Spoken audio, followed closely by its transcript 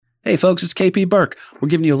Hey folks, it's KP Burke. We're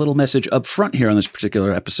giving you a little message up front here on this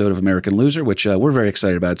particular episode of American Loser, which we're very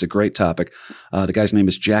excited about. It's a great topic. The guy's name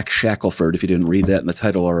is Jack Shackelford, if you didn't read that in the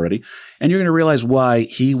title already. And you're going to realize why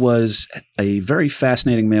he was a very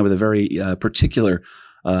fascinating man with a very particular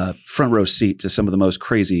front row seat to some of the most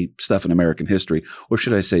crazy stuff in American history. Or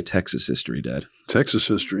should I say Texas history, Dad? Texas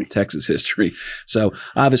history. Texas history. So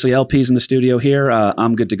obviously LP's in the studio here.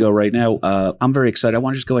 I'm good to go right now. I'm very excited. I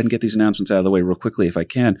want to just go ahead and get these announcements out of the way real quickly if I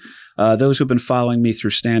can. Those who've been following me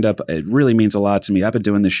through stand-up, it really means a lot to me. I've been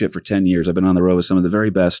doing this shit for 10 years. I've been on the road with some of the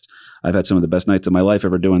very best. I've had some of the best nights of my life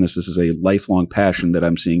ever doing this. This is a lifelong passion that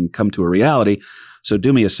I'm seeing come to a reality. So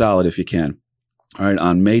do me a solid if you can. All right,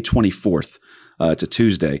 on May 24th, it's a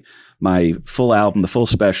Tuesday, my full album, the full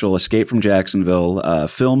special, Escape from Jacksonville,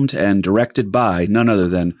 filmed and directed by none other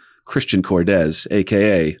than Christian Cordes,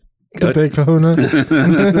 a.k.a. The Big Kahuna.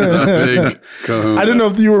 Big Kahuna. I didn't know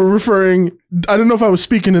if you were referring, I don't know if I was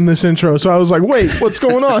speaking in this intro, so I was like, wait, what's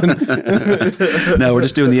going on? No, we're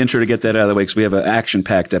just doing the intro to get that out of the way because we have an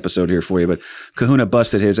action-packed episode here for you. But Kahuna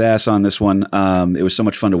busted his ass on this one. It was so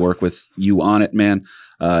much fun to work with you on it, man.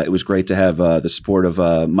 It was great to have the support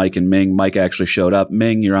of Mike and Ming. Mike actually showed up.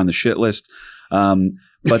 Ming, you're on the shit list.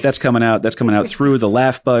 But that's coming out. That's coming out through the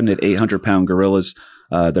Laugh Button at 800 Pound Gorillas,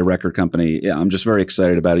 the record company. Yeah, I'm just very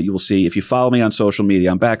excited about it. You will see if you follow me on social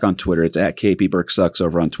media. I'm back on Twitter. It's at KP Burke Sucks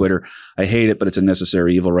over on Twitter. I hate it, but it's a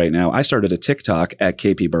necessary evil right now. I started a TikTok at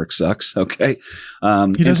KP Burke Sucks. Okay, He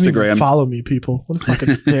doesn't Instagram. even follow me, people. What a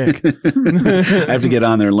fucking dick. I have to get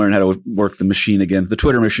on there and learn how to work the machine again, the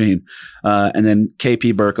Twitter machine. And then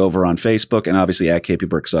KP Burke over on Facebook and obviously at KP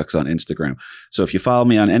Burke Sucks on Instagram. So if you follow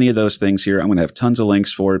me on any of those things here, I'm going to have tons of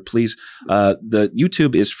links for it. Please, the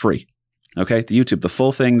YouTube is free. Okay, the YouTube, the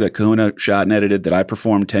full thing that Kahuna shot and edited that I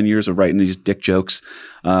performed 10 years of writing these dick jokes.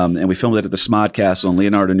 And we filmed it at the Smod Castle in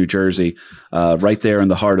Leonardo, New Jersey, right there in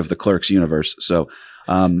the heart of the Clerks universe. So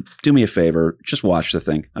do me a favor, just watch the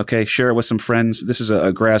thing. Okay, share it with some friends. This is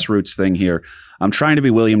a grassroots thing here. I'm trying to be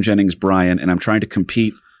William Jennings Bryan and I'm trying to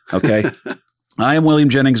compete. Okay. I am William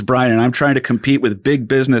Jennings Bryan, and I'm trying to compete with big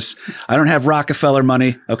business. I don't have Rockefeller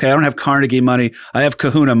money. Okay. I don't have Carnegie money. I have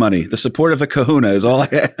Kahuna money. The support of the Kahuna is all I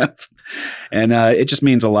have. And it just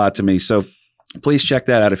means a lot to me. So please check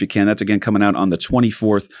that out if you can. That's again coming out on the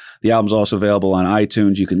 24th. The album's also available on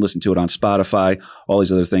iTunes. You can listen to it on Spotify, all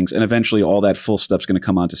these other things. And eventually all that full stuff's going to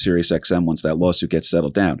come onto SiriusXM once that lawsuit gets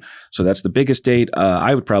settled down. So that's the biggest date,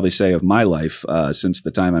 I would probably say, of my life since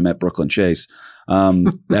the time I met Brooklyn Chase.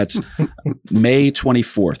 That's May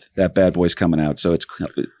 24th. That bad boy's coming out. So it's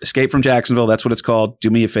Escape from Jacksonville. That's what it's called. Do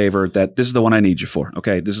me a favor. This is the one I need you for.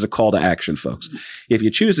 Okay. This is a call to action, folks. If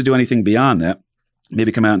you choose to do anything beyond that,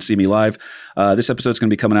 maybe come out and see me live. This episode's going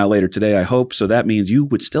to be coming out later today, I hope. So that means you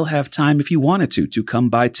would still have time if you wanted to come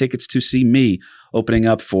buy tickets to see me opening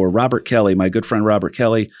up for Robert Kelly, my good friend Robert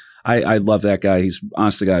Kelly. I love that guy. He's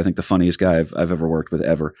honest to God, I think the funniest guy I've ever worked with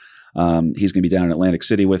ever. He's going to be down in Atlantic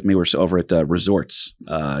City with me. We're over at Resorts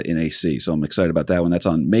in AC. So I'm excited about that one. That's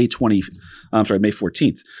on May 14th.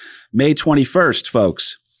 May 21st,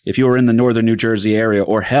 folks. If you are in the northern New Jersey area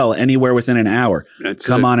or hell, anywhere within an hour,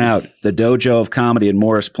 come on out. The Dojo of Comedy in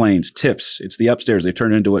Morris Plains, Tiffs. It's the upstairs. They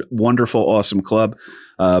turned it into a wonderful, awesome club.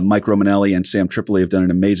 Mike Romanelli and Sam Tripoli have done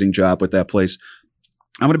an amazing job with that place.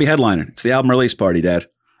 I'm going to be headlining. It's the album release party, Dad.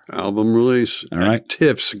 Album release. All right.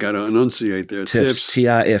 Tiffs. Got to enunciate there. Tiffs.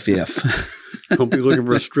 Tiff. Don't be looking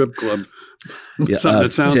for a strip club. Yeah,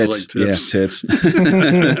 that sounds tits. like Tiffs. Yeah, tits.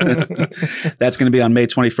 That's going to be on May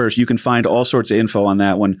 21st. You can find all sorts of info on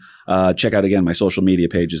that one. Check out, again, my social media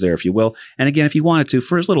pages there if you will. And again, if you wanted to,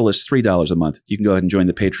 for as little as $3 a month, you can go ahead and join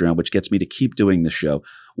the Patreon, which gets me to keep doing this show.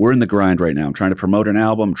 We're in the grind right now. I'm trying to promote an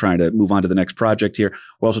album. I'm trying to move on to the next project here.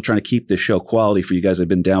 We're also trying to keep this show quality for you guys that have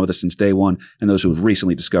been down with us since day one and those who have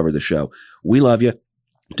recently discovered the show. We love you.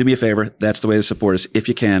 Do me a favor. That's the way to support us if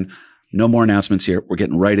you can. No more announcements here. We're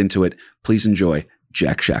getting right into it. Please enjoy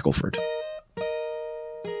Jack Shackelford.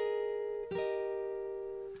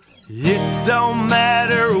 It don't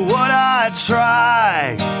matter what I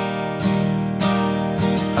try,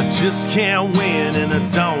 I just can't win and I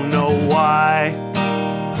don't know why.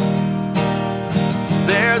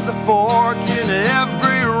 There's a fork in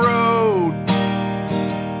every road,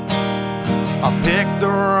 I pick the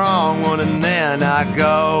wrong one and then I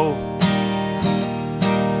go.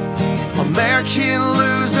 American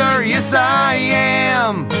loser, yes I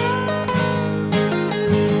am,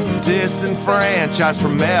 disenfranchised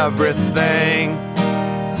from everything.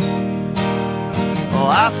 Well,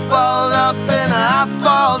 I fall up and I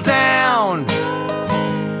fall down,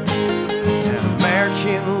 an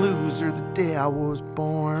American loser the day I was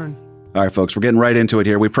born. All right, folks, we're getting right into it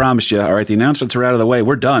here. We promised you. All right, the announcements are out of the way.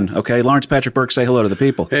 We're done. Okay, Lawrence Patrick Burke, say hello to the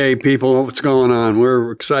people. Hey, people, what's going on?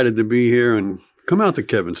 We're excited to be here and come out to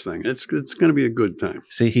Kevin's thing. It's going to be a good time.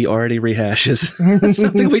 See, he already rehashes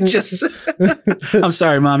something we just said. I'm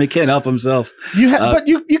sorry, Mom. He can't help himself. But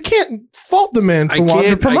you can't fault the man for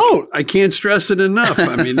wanting to promote. I can't stress it enough.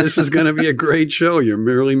 I mean, this is going to be a great show. You're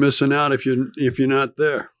merely missing out if you're not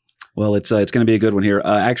there. Well, it's going to be a good one here.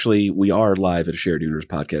 Actually, we are live at a Shared Universe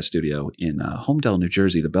podcast studio in Homedale, New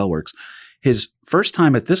Jersey, the Bellworks. His first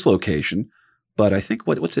time at this location, but I think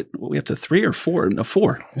what's it? What, we up to 3 or 4? No,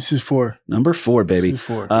 4. This is 4. Number 4, baby. This is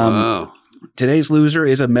 4. Wow. Today's loser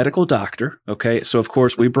is a medical doctor. Okay, so of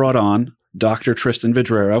course we brought on Dr. Tristan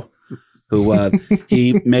Vidrero, who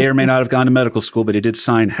he may or may not have gone to medical school, but he did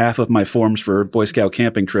sign half of my forms for Boy Scout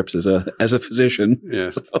camping trips as a physician.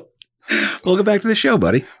 Yeah. So, welcome back to the show,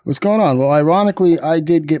 buddy. What's going on? Well, ironically, I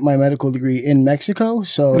did get my medical degree in Mexico,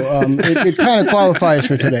 so it kind of qualifies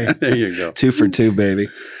for today. There you go. 2 for 2, baby.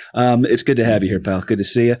 It's good to have you here, pal. Good to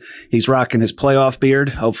see you. He's rocking his playoff beard.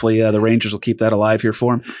 Hopefully the Rangers will keep that alive here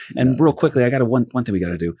for him. And real quickly, I got one thing we got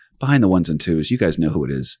to do. Behind the 1s and 2s, you guys know who it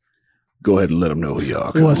is. Go ahead and let them know who you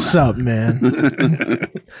are. What's up,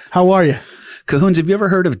 man? How are you? Cahoons, have you ever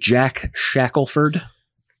heard of Jack Shackelford?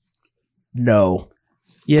 No.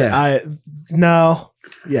 Yeah. No.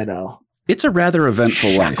 It's a rather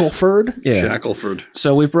eventful life. Shackelford? Yeah. Shackelford.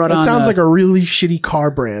 So we've brought That on... sounds like a really shitty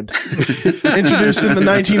car brand. Introduced in the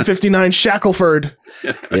 1959 Shackelford.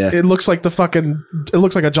 Yeah. It looks like a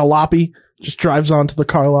jalopy. Just drives onto the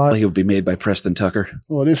car lot. Like it would be made by Preston Tucker.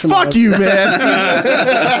 Well, it is from Fuck you, man.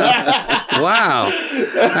 Wow.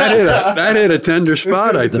 That hit a tender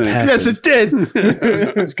spot, I think. Yes, it did.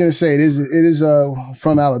 I was going to say it is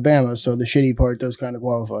from Alabama, so the shitty part does kind of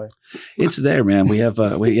qualify. It's there, man. We have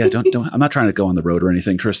don't I'm not trying to go on the road or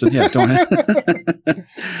anything, Tristan. Yeah, don't.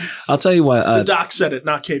 I'll tell you what. The doc said it,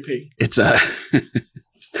 not KP. It's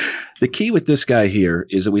the key with this guy here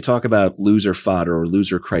is that we talk about loser fodder or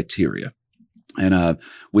loser criteria. And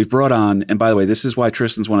we've brought on, and by the way, this is why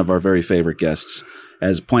Tristan's one of our very favorite guests,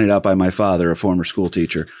 as pointed out by my father, a former school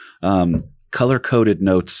teacher. Color-coded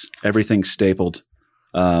notes, everything stapled,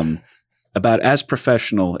 about as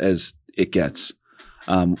professional as it gets.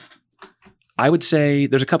 I would say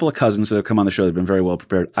there's a couple of cousins that have come on the show that have been very well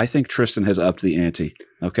prepared. I think Tristan has upped the ante.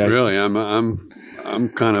 Okay, Really, I'm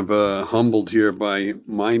kind of humbled here by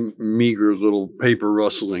my meager little paper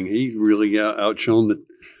rustling. He really outshone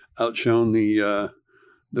the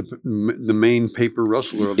main paper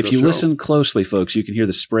rustler of the show. If you listen closely, folks, you can hear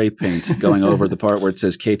the spray paint going over the part where it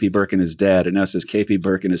says KP Burke and his dad. It now says KP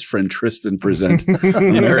Burke and his friend Tristan present the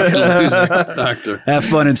American Loser. Doctor. Have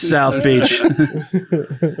fun in South Beach.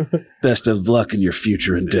 Best of luck in your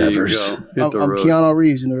future There you endeavors. go. Hit I'm the road. Keanu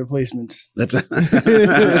Reeves in The Replacements. That's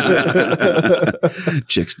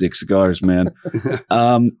Chicks Dick Cigars, man.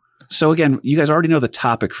 So again, you guys already know the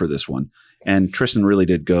topic for this one. And Tristan really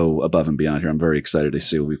did go above and beyond here. I'm very excited to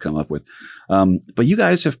see what we've come up with. But you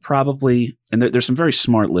guys have probably, and there's some very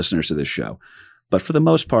smart listeners to this show, but for the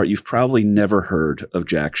most part, you've probably never heard of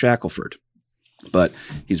Jack Shackelford. But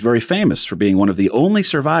he's very famous for being one of the only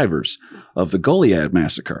survivors of the Goliad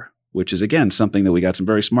Massacre, which is, again, something that we got some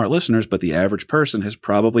very smart listeners, but the average person has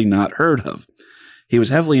probably not heard of. He was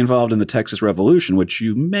heavily involved in the Texas Revolution, which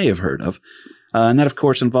you may have heard of. And that, of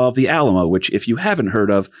course, involved the Alamo, which if you haven't heard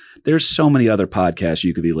of, there's so many other podcasts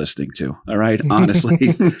you could be listening to. All right.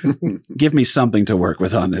 Honestly, give me something to work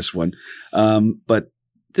with on this one. But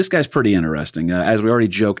this guy's pretty interesting. As we already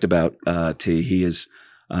joked about, T, he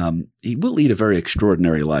will lead a very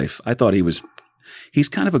extraordinary life. I thought he's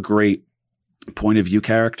kind of a great point of view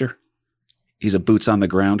character. He's a boots on the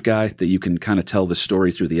ground guy that you can kind of tell the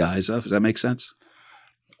story through the eyes of. Does that make sense?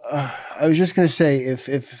 I was just going to say, if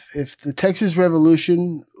the Texas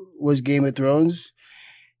Revolution was Game of Thrones,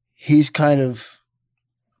 he's kind of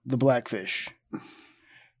the Blackfish.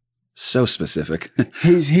 So specific.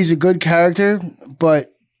 He's a good character,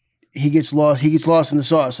 but he gets lost. He gets lost in the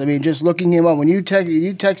sauce. I mean, just looking him up. When you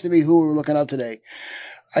texted me who we were looking up today,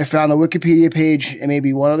 I found the Wikipedia page and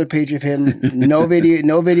maybe one other page of him. No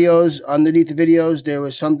videos. Underneath the videos, there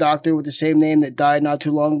was some doctor with the same name that died not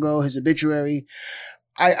too long ago. His obituary.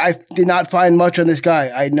 I did not find much on this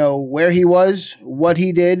guy. I know where he was, what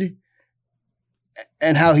he did,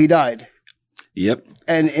 and how he died. Yep.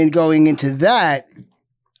 And in going into that,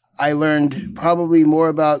 I learned probably more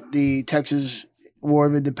about the Texas War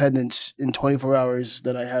of Independence in 24 hours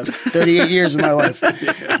than I have 38 years of my life.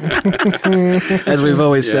 As we've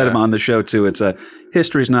always said on the show too, it's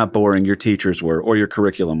history's not boring. Your teachers were, or your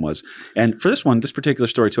curriculum was. And for this particular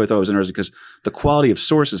story too, I thought it was interesting because the quality of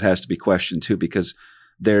sources has to be questioned too, because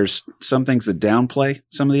there's some things that downplay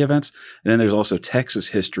some of the events. And then there's also Texas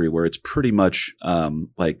history where it's pretty much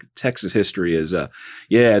like Texas history is,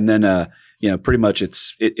 and then, pretty much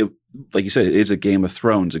it's like you said, it is a Game of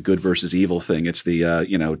Thrones, a good versus evil thing. It's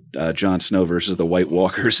the, Jon Snow versus the White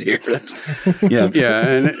Walkers here. That's, Yeah.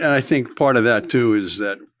 And I think part of that too is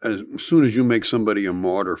that as soon as you make somebody a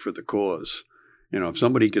martyr for the cause, if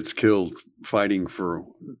somebody gets killed fighting for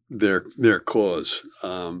their cause,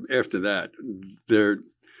 after that,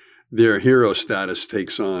 their hero status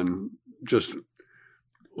takes on just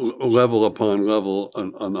level upon level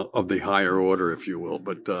of the higher order, if you will.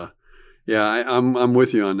 But I'm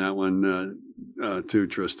with you on that one too,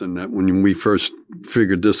 Tristan. That when we first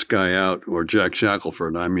figured this guy out, or Jack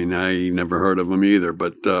Shackelford, I never heard of him either.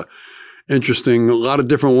 But interesting, a lot of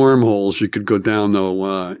different wormholes you could go down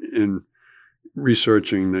though in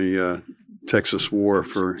researching the Texas War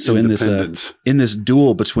for independence. In this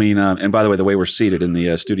duel between, and by the way, the way we're seated in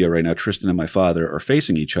the studio right now, Tristan and my father are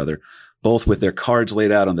facing each other, both with their cards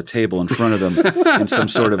laid out on the table in front of them in some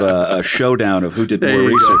sort of a showdown of who did more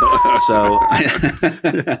research. So,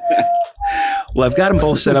 well, I've got them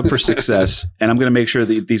both set up for success, and I'm going to make sure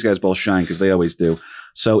that these guys both shine because they always do.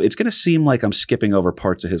 So it's going to seem like I'm skipping over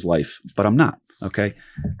parts of his life, but I'm not. Okay.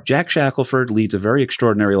 Jack Shackelford leads a very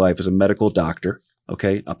extraordinary life as a medical doctor,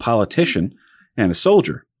 okay, a politician, and a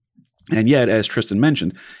soldier. And yet, as Tristan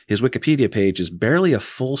mentioned, his Wikipedia page is barely a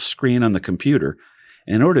full screen on the computer.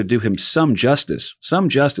 And in order to do him some justice,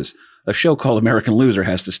 a show called American Loser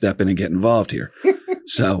has to step in and get involved here.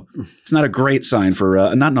 So it's not a great sign for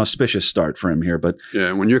not an auspicious start for him here, but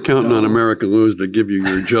yeah, when you're counting on American Loser to give you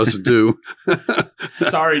your just due,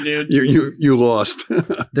 sorry, dude, you lost.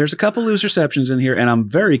 There's a couple loose receptions in here, and I'm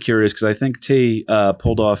very curious because I think T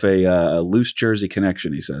pulled off a loose Jersey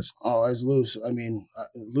connection. He says, "Oh, as loose. I mean,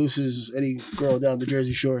 loose as any girl down the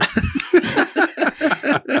Jersey Shore."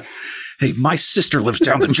 Hey, my sister lives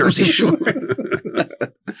down the Jersey Shore.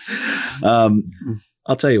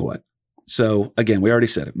 I'll tell you what. So again, we already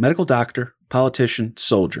said it. Medical doctor, politician,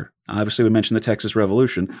 soldier. Obviously, we mentioned the Texas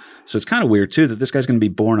Revolution. So it's kind of weird, too, that this guy's going to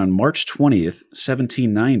be born on March 20th,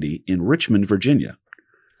 1790 in Richmond, Virginia.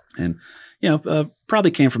 And,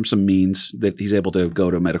 probably came from some means that he's able to go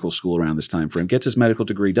to medical school around this time frame, gets his medical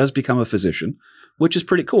degree, does become a physician, which is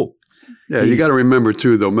pretty cool. Yeah, you got to remember,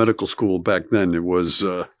 too, though, medical school back then, it was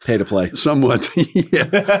pay to play. Somewhat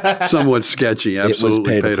sketchy. Absolutely, it was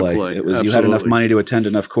pay to play. It was Absolutely. You had enough money to attend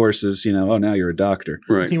enough courses, now you're a doctor.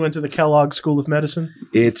 Right. He went to the Kellogg School of Medicine.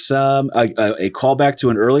 It's a callback to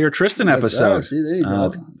an earlier Tristan episode. Oh, see, there you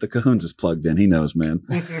go. The Cahoons is plugged in. He knows, man.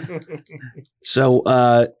 So,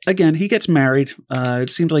 again, he gets married.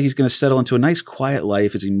 It seems like he's going to settle into a nice, quiet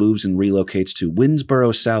life as he moves and relocates to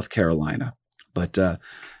Winnsboro, South Carolina. But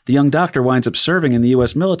the young doctor winds up serving in the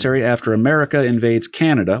U.S. military after America invades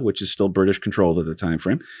Canada, which is still British controlled at the time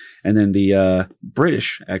frame. And then the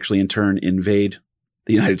British actually, in turn, invade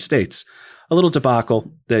the United States. A little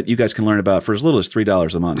debacle that you guys can learn about for as little as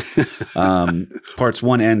 $3 a month. Parts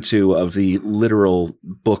 1 and 2 of the literal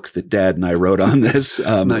book that Dad and I wrote on this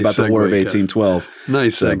about the War of 1812.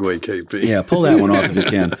 Nice segue, KP. Yeah, pull that one off if you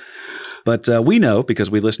can. But we know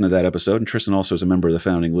because we listened to that episode, and Tristan also is a member of the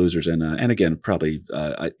Founding Losers, and again, probably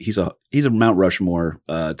he's a Mount Rushmore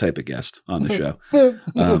type of guest on the show.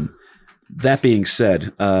 That being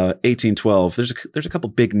said, 1812. There's a couple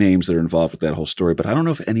big names that are involved with that whole story, but I don't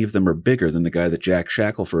know if any of them are bigger than the guy that Jack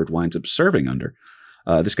Shackelford winds up serving under.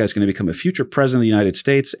 This guy's going to become a future president of the United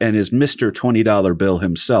States and is Mr. $20 bill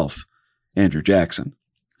himself, Andrew Jackson.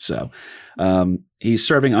 So he's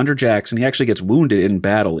serving under Jackson. He actually gets wounded in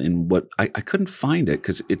battle in what I couldn't find it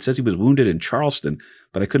because it says he was wounded in Charleston,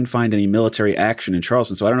 but I couldn't find any military action in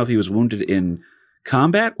Charleston. So I don't know if he was wounded in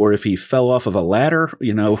combat or if he fell off of a ladder, or,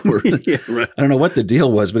 Yeah, right. I don't know what the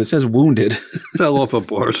deal was, but it says wounded. Fell off a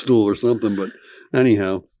bar stool or something, but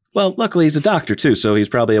anyhow. Well, luckily he's a doctor too, so he's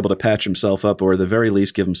probably able to patch himself up or at the very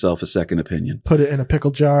least give himself a second opinion. Put it in a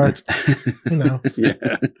pickle jar.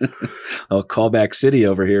 Yeah. Oh, callback city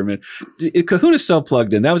over here, man. Kahuna's so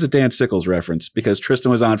plugged in. That was a Dan Sickles reference because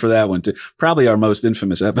Tristan was on for that one too. Probably our most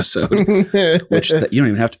infamous episode, which you don't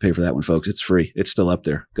even have to pay for that one, folks. It's free. It's still up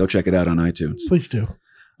there. Go check it out on iTunes. Please do.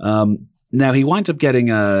 Now, he winds up getting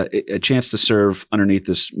a chance to serve underneath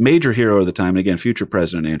this major hero of the time, and again, future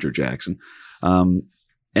President Andrew Jackson.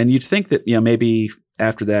 And you'd think that, maybe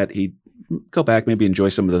after that, he'd go back, maybe enjoy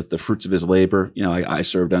some of the fruits of his labor. I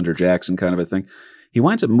served under Jackson kind of a thing. He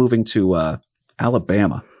winds up moving to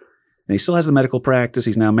Alabama. And he still has the medical practice.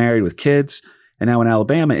 He's now married with kids. And now in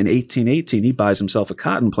Alabama, in 1818, he buys himself a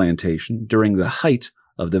cotton plantation during the height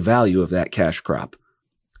of the value of that cash crop.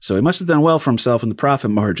 So he must have done well for himself in the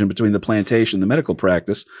profit margin between the plantation and the medical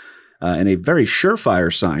practice. And a very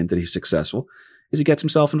surefire sign that he's successful is he gets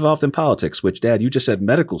himself involved in politics, which, Dad, you just said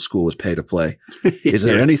medical school was pay to play. Is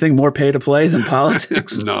there anything more pay to play than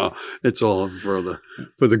politics? No, it's all for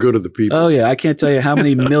the good of the people. Oh, yeah. I can't tell you how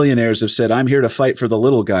many millionaires have said, I'm here to fight for the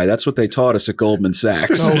little guy. That's what they taught us at Goldman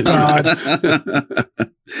Sachs. Oh, God.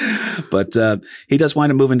 But he does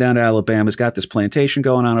wind up moving down to Alabama. He's got this plantation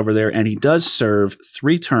going on over there, and he does serve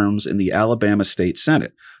 3 terms in the Alabama State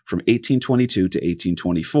Senate from 1822 to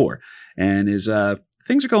 1824. And his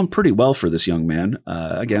things are going pretty well for this young man.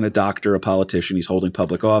 Again, a doctor, a politician. He's holding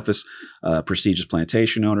public office, prestigious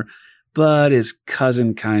plantation owner. But his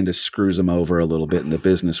cousin kind of screws him over a little bit in the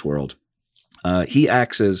business world. He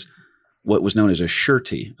acts as what was known as a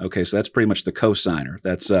surety. Okay, so that's pretty much the co-signer.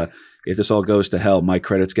 That's if this all goes to hell, my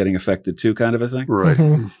credit's getting affected too, kind of a thing. Right.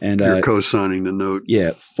 And you're co-signing the note.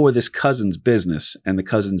 Yeah, for this cousin's business, and the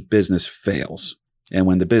cousin's business fails. And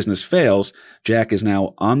when the business fails, Jack is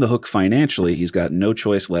now on the hook financially. He's got no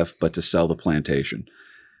choice left but to sell the plantation.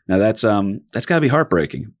 Now that's got to be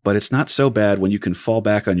heartbreaking, but it's not so bad when you can fall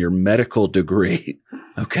back on your medical degree.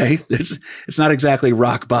 Okay, it's not exactly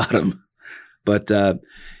rock bottom, but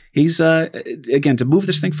he's again to move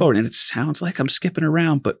this thing forward. And it sounds like I'm skipping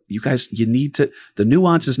around, but you guys, you need to. The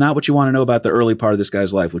nuance is not what you want to know about the early part of this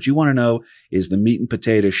guy's life. What you want to know is the meat and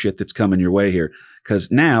potatoes shit that's coming your way here, because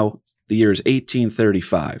now. The year is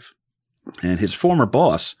 1835, and his former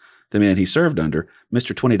boss, the man he served under,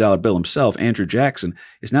 Mr. $20 bill himself, Andrew Jackson,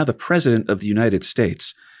 is now the president of the United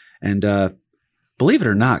States. And believe it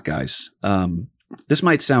or not, guys, this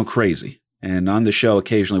might sound crazy. And on the show,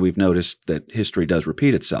 occasionally we've noticed that history does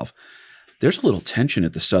repeat itself. There's a little tension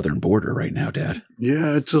at the southern border right now, Dad.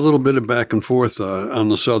 Yeah, it's a little bit of back and forth on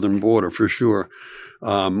the southern border for sure.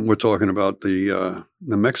 We're talking about the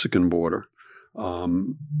Mexican border.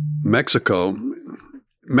 Mexico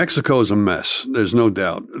is a mess. There's no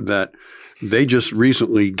doubt that they just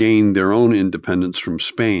recently gained their own independence from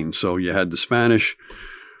Spain. So you had the Spanish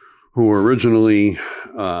who were originally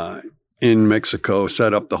in Mexico,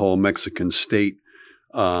 set up the whole Mexican state.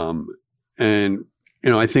 And,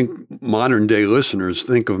 I think modern day listeners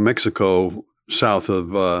think of Mexico south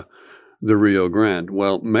of the Rio Grande.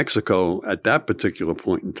 Well, Mexico at that particular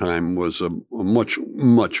point in time was a much,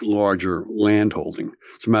 much larger land holding.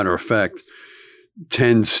 As a matter of fact,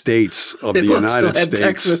 10 states of the United States.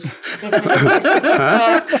 Texas.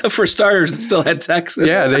 For starters, it still had Texas.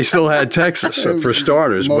 Yeah, they still had Texas for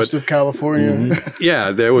starters. Most of California. Mm-hmm.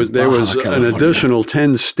 Yeah, there was an additional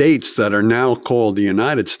 10 states that are now called the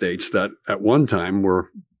United States that at one time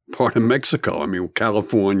were part of Mexico. I mean,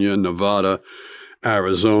 California, Nevada,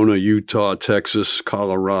 Arizona, Utah, Texas,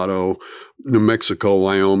 Colorado, New Mexico,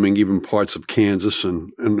 Wyoming, even parts of Kansas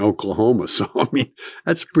and Oklahoma. So, I mean,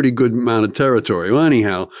 that's a pretty good amount of territory. Well,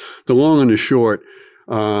 anyhow, the long and the short,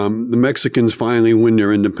 the Mexicans finally win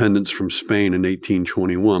their independence from Spain in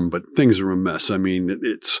 1821, but things are a mess. I mean,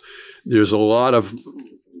 there's a lot of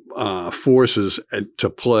forces to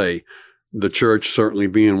play. The church certainly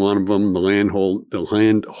being one of them. The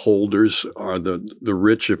landholders are the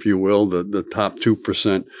rich, if you will, the top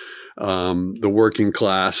 2%. The working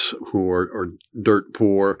class who are dirt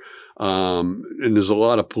poor. And there's a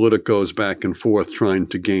lot of politicos back and forth trying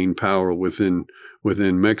to gain power within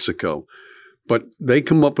Mexico. But they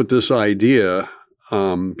come up with this idea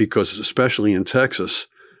because especially in Texas,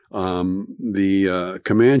 the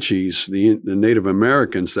Comanches, the Native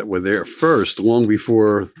Americans that were there first, long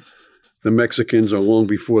before the Mexicans or long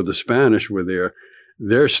before the Spanish were there,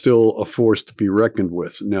 they're still a force to be reckoned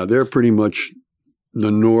with. Now, they're pretty much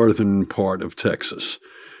the northern part of Texas.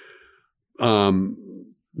 The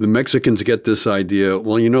Mexicans get this idea,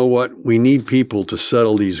 well, you know what? We need people to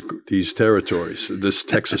settle these territories, this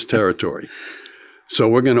Texas territory. So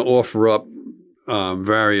we're going to offer up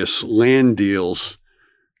various land deals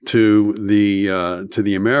to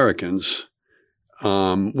the Americans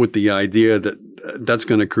with the idea that that's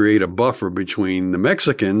going to create a buffer between the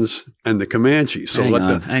Mexicans and the Comanches. So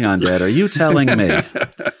hang on, Dad. Are you telling me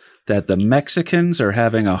that the Mexicans are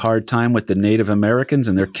having a hard time with the Native Americans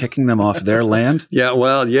and they're kicking them off their land? Yeah,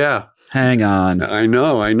 well, yeah. Hang on. I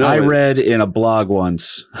know. I read in a blog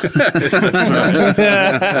once. That's right.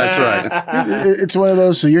 That's right. It's one of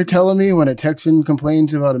those. So you're telling me when a Texan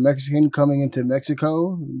complains about a Mexican coming into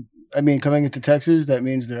coming into Texas, that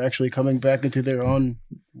means they're actually coming back into their own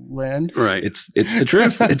land? Right. It's the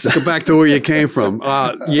truth. Go back to where you came from.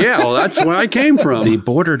 Well, that's where I came from. The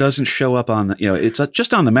border doesn't show up on it's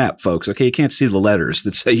just on the map, folks. Okay. You can't see the letters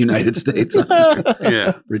that say United States on it.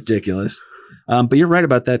 Yeah. Ridiculous. But you're right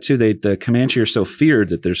about that too. The Comanche are so feared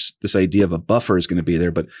that there's this idea of a buffer is going to be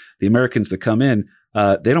there. But the Americans that come in,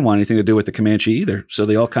 they don't want anything to do with the Comanche either. So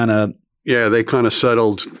they all kind of they kind of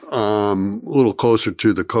settled a little closer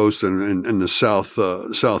to the coast and the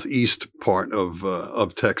southeast part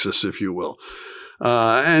of Texas, if you will.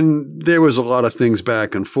 And there was a lot of things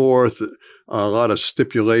back and forth, a lot of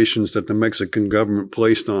stipulations that the Mexican government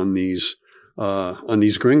placed on these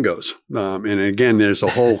gringos. And again, there's a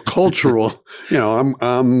whole cultural,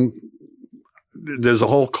 there's a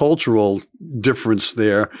whole cultural difference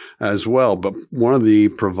there as well. But one of the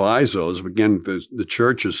provisos, again, the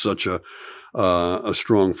church is such a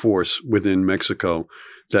strong force within Mexico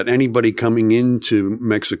that anybody coming into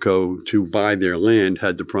Mexico to buy their land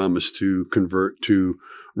had to promise to convert to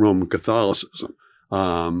Roman Catholicism.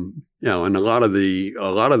 And a lot of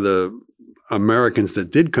the Americans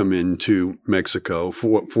that did come into Mexico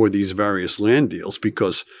for these various land deals,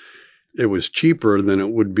 because it was cheaper than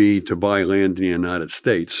it would be to buy land in the United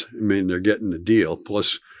States. I mean, they're getting the deal.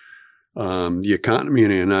 Plus, the economy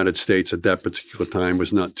in the United States at that particular time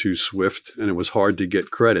was not too swift, and it was hard to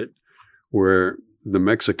get credit, where the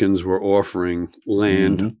Mexicans were offering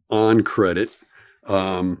land on credit.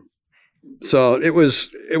 So it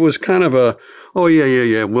was kind of a,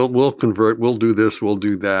 we'll convert, we'll do this, we'll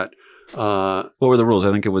do that. what were the rules?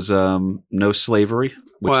 I think it was no slavery,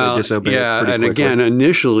 which they disobeyed. Yeah, pretty and quickly. again,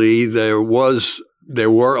 initially they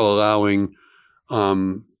were allowing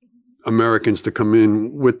Americans to come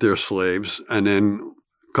in with their slaves, and then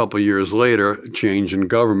a couple of years later, a change in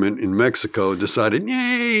government in Mexico decided,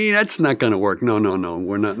 "Yay, that's not going to work. No,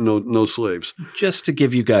 we're not no slaves." Just to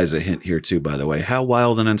give you guys a hint here, too, by the way, how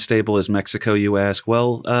wild and unstable is Mexico, you ask?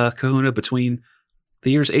 Well, Kahuna, between the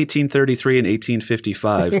years 1833 and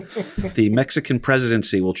 1855, the Mexican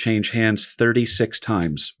presidency will change hands 36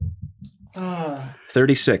 times.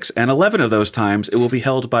 36. And 11 of those times, it will be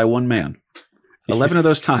held by one man. 11 of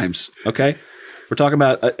those times, okay? We're talking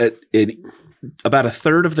about about a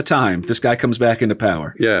third of the time, this guy comes back into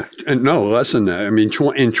power. Yeah, and no, less than that. I mean,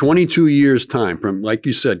 in 22 years' time, from, like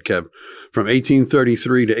you said, Kev, from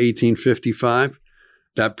 1833 to 1855,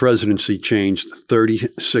 that presidency changed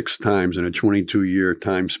 36 times in a 22-year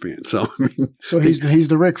time span. So, I mean, so he's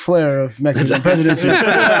the Ric Flair of Mexican presidency. Woo!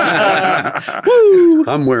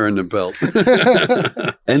 I'm wearing the belt.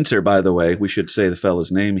 Enter, by the way, we should say the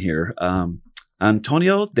fella's name here,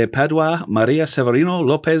 Antonio de Padua Maria Severino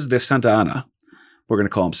Lopez de Santa Anna. We're going to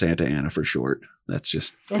call him Santa Anna for short. That's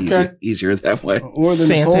just easier that way. Or the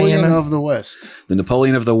Santa Napoleon Anna. of the West. The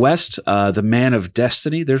Napoleon of the West, the man of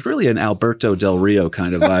destiny. There's really an Alberto Del Rio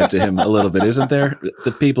kind of vibe to him a little bit, isn't there?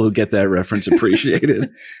 The people who get that reference appreciate it.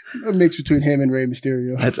 A mix between him and Rey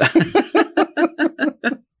Mysterio. That's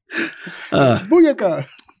Booyaka!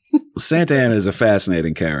 Santa Anna is a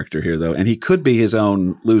fascinating character here, though, and he could be his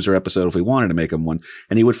own loser episode if we wanted to make him one,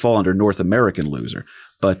 and he would fall under North American loser.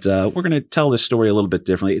 But we're going to tell this story a little bit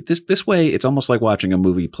differently. This way, it's almost like watching a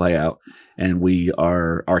movie play out, and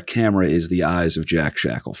our camera is the eyes of Jack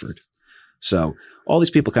Shackelford. So all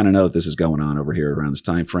these people kind of know that this is going on over here around this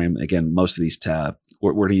time frame. Again, most of these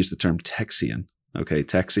we're going to use the term Texian. Okay,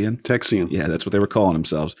 Texian. Texian. Yeah, that's what they were calling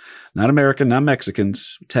themselves. Not American, not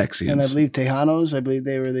Mexicans, Texians. And I believe Tejanos. I believe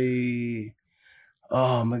they were the.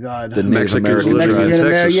 Oh my God! The Native Mexicans Americans. living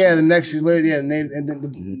in Texas. Yeah, the Mexicans. Yeah, and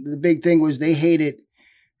the big thing was they hated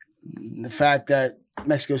the fact that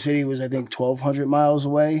Mexico City was, I think, 1,200 miles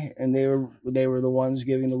away, and they were the ones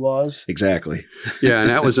giving the laws. Exactly. Yeah, and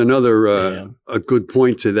that was another a good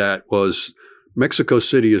point to that was Mexico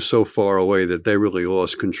City is so far away that they really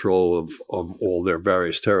lost control of all their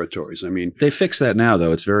various territories. I mean, They fix that now,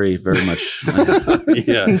 though. It's very, very much.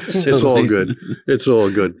 yeah, it's all good. It's all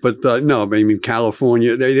good. But no, I mean,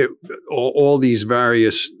 California, they all these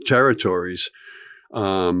various territories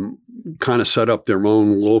kind of set up their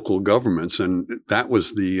own local governments, and that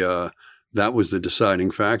was the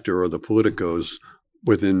deciding factor, or the politicos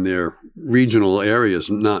within their regional areas,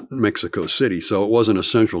 not Mexico City. So it wasn't a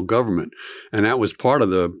central government. And that was part of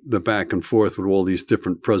the back and forth with all these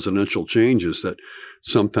different presidential changes, that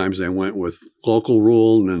sometimes they went with local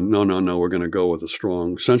rule, and then, no, we're going to go with a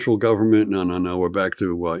strong central government. No, we're back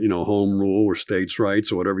to, home rule or states'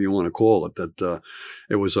 rights or whatever you want to call it. That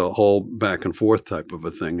it was a whole back and forth type of a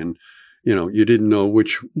thing. And, you didn't know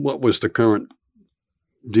what was the current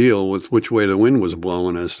deal with which way the wind was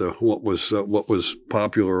blowing as to what was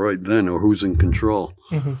popular right then, or who's in control.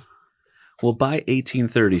 Mm-hmm. Well, by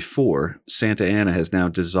 1834, Santa Anna has now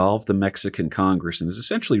dissolved the Mexican Congress and is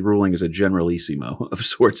essentially ruling as a generalissimo of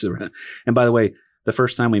sorts. And by the way, the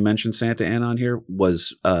first time we mentioned Santa Anna on here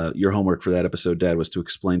was your homework for that episode, Dad, was to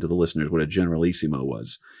explain to the listeners what a generalissimo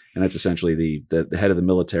was. And that's essentially the head of the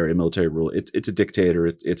military rule. It's a dictator.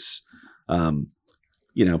 It's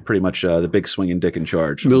pretty much the big swinging dick in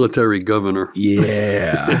charge. Military governor.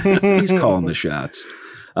 Yeah. He's calling the shots.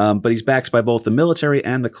 But he's backed by both the military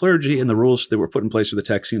and the clergy, and the rules that were put in place for the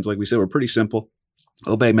Texians, like we said, were pretty simple.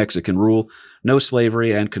 Obey Mexican rule, no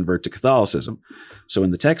slavery, and convert to Catholicism. So when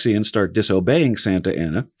the Texians start disobeying Santa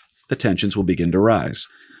Anna, the tensions will begin to rise.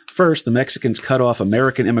 First, the Mexicans cut off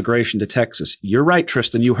American immigration to Texas. You're right,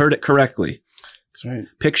 Tristan. You heard it correctly. That's right.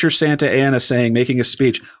 Picture Santa Anna making a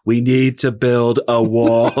speech, we need to build a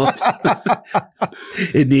wall.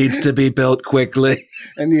 It needs to be built quickly.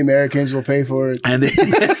 And the Americans will pay for it. And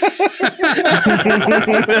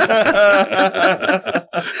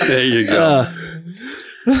There you go.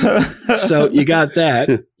 So you got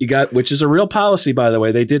that. Which is a real policy, by the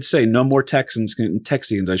way. They did say no more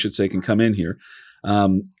Texians, I should say, can come in here.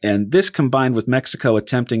 And this combined with Mexico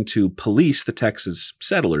attempting to police the Texas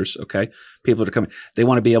settlers, okay, people that are coming, they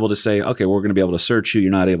want to be able to say, okay, we're going to be able to search you.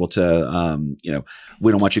 You're not able to,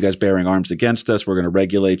 we don't want you guys bearing arms against us. We're going to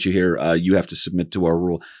regulate you here. You have to submit to our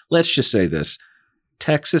rule. Let's just say this.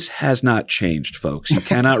 Texas has not changed, folks. You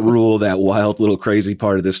cannot rule that wild little crazy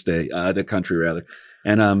part of this state, the country rather.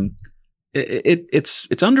 And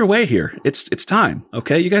it's underway here. It's time.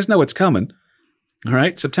 Okay, you guys know what's coming. All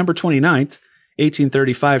right, September 29th,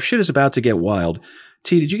 1835. Shit is about to get wild.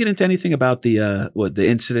 T, did you get into anything about the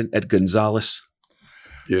incident at Gonzales?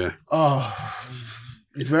 Yeah. Oh,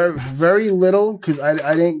 very very little, because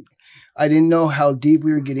I didn't know how deep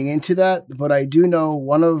we were getting into that, but I do know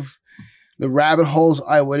one of the rabbit holes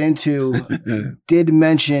I went into did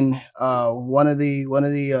mention one of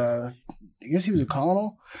the I guess he was a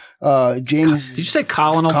colonel. James. Did you say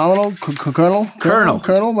colonel? Colonel.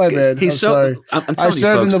 My bad. I'm sorry. I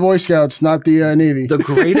served in the Boy Scouts, not the Navy. The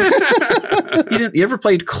greatest. You ever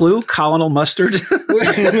played Clue? Colonel Mustard.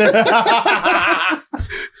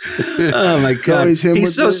 Oh my God!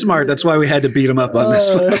 He's so smart. That's why we had to beat him up on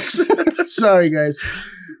this, folks. Sorry, guys.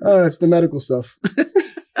 Oh, it's the medical stuff.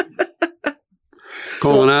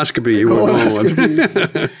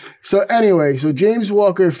 Colonoscopy. So anyway, James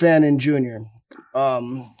Walker Fannin Jr.,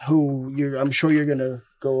 who I'm sure you're going to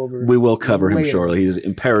go over. We will cover him later. shortly. He is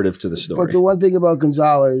imperative to the story. But the one thing about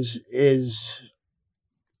Gonzales is,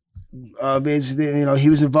 basically, he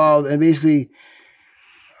was involved, and basically,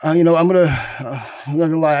 I'm not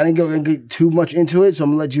gonna lie, I didn't get too much into it, so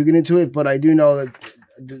I'm gonna let you get into it. But I do know that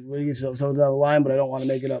we get something down the line, but I don't want to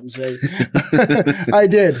make it up and say I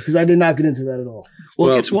did, because I did not get into that at all.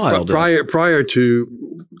 Well, it's wild. Prior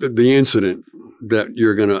to the incident that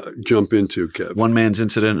you're going to jump into, Kev. One man's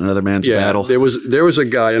incident, another man's battle. There was a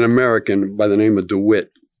guy, an American by the name of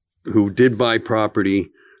DeWitt, who did buy property,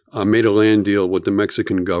 made a land deal with the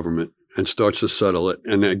Mexican government, and starts to settle it.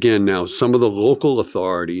 And again, now some of the local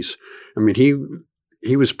authorities,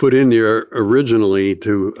 he was put in there originally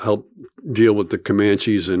to help deal with the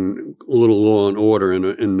Comanches and a little law and order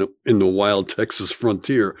in the wild Texas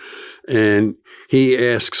frontier. And he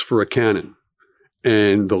asks for a cannon,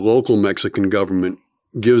 and the local Mexican government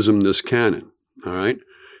gives him this cannon. All right.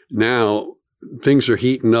 Now things are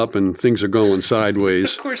heating up and things are going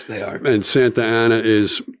sideways. Of course they are. And Santa Anna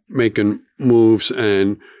is making moves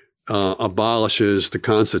and abolishes the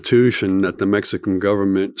Constitution that the Mexican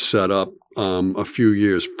government set up a few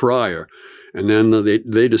years prior. And then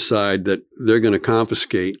they decide that they're going to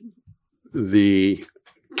confiscate the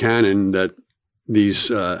cannon that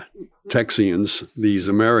these Texians, these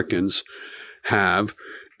Americans, have,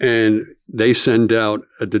 and they send out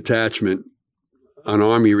a detachment, an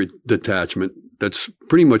army detachment that's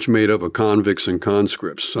pretty much made up of convicts and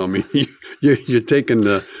conscripts. So you're taking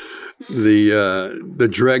the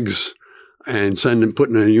dregs and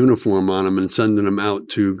putting a uniform on them and sending them out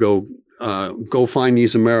to go find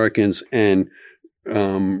these Americans and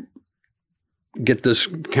get this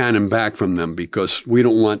cannon back from them, because we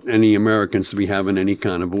don't want any Americans to be having any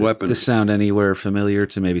kind of weapon. Does this sound anywhere familiar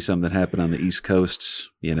to maybe something that happened on the East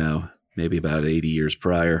Coast, maybe about 80 years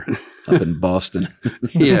prior up in Boston?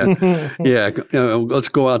 Yeah. Let's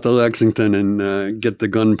go out to Lexington and get the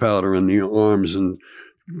gunpowder and the arms and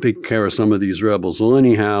take care of some of these rebels. Well,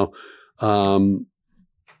 anyhow,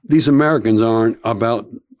 these Americans aren't about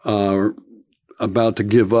to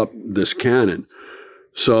give up this cannon.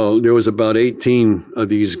 So there was about 18 of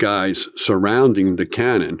these guys surrounding the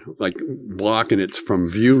cannon, like blocking it from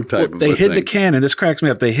view type of They a hid thing. the cannon. This cracks me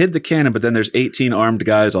up. They hid the cannon, but then there's 18 armed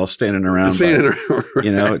guys all standing around.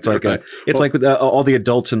 You know, it's like like with all the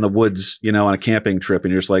adults in the woods, you know, on a camping trip,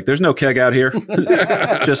 and you're just like, "There's no keg out here,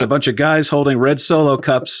 just a bunch of guys holding red Solo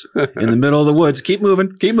cups in the middle of the woods. Keep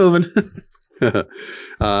moving, keep moving."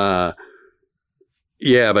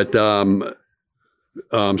 Yeah, but some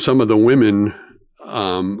of the women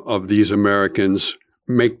of these Americans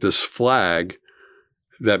make this flag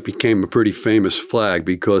that became a pretty famous flag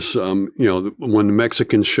because, you know, when the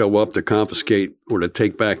Mexicans show up to confiscate or to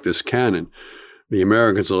take back this cannon, the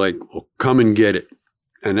Americans are like, well, come and get it.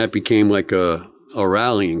 And that became like a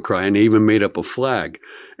rallying cry, and they even made up a flag.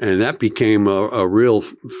 And that became a real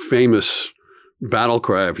famous battle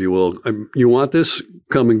cry, if you will. You want this?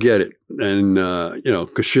 Come and get it. And, you know,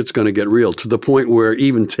 because shit's going to get real, to the point where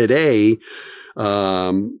even today,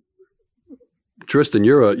 Tristan,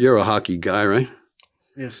 you're a hockey guy, right?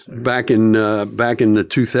 Yes. Sir. Back in the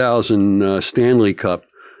 2000 Stanley Cup,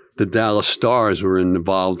 the Dallas Stars were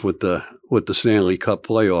involved with the Stanley Cup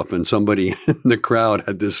playoff, and somebody in the crowd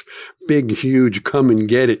had this big, huge "come and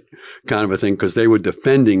get it" kind of a thing because they were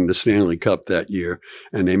defending the Stanley Cup that year,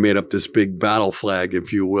 and they made up this big battle flag,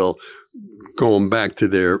 if you will, going back to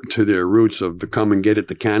their roots of the "come and get it,"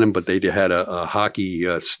 the cannon, but they had a hockey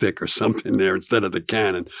stick or something there instead of the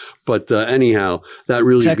cannon. But anyhow, that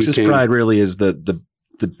really Texas pride really is the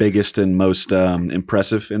biggest and most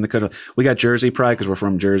impressive in the country. We got Jersey pride because we're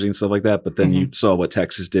from Jersey and stuff like that. But then you saw what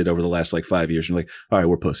Texas did over the last like 5 years. And you're like, all right,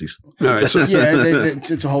 we're pussies. All right, so,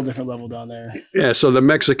 it's a whole different level down there. Yeah. So the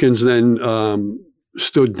Mexicans then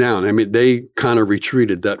stood down. I mean, they kind of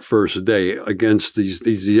retreated that first day against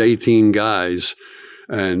these 18 guys,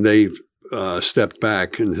 and they stepped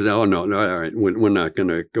back and said, "Oh no, all right, we're not going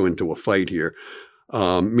to go into a fight here."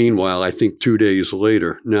 Meanwhile, I think 2 days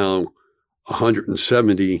later, now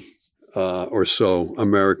 170 or so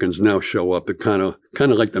Americans now show up. They're kind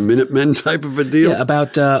of like the Minutemen type of a deal. Yeah,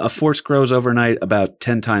 about a force grows overnight about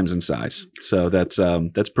 10 times in size. So that's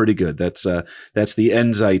pretty good. That's the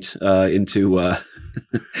insight into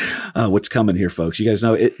what's coming here, folks. You guys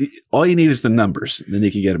know all you need is the numbers, and then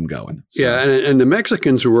you can get them going. So. Yeah, and the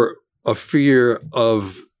Mexicans were a fear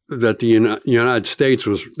of that the United States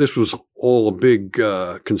was all a big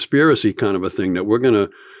conspiracy kind of a thing, that we're going to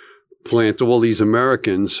plant all these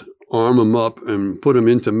Americans, arm them up, and put them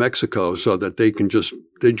into Mexico so that they can just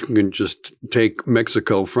take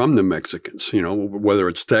Mexico from the Mexicans, you know, whether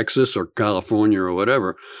it's Texas or California or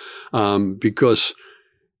whatever. Because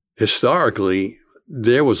historically,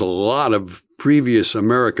 there was a lot of previous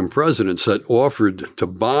American presidents that offered to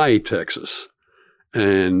buy Texas.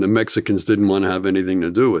 And the Mexicans didn't want to have anything to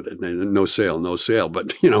do with it. No sale.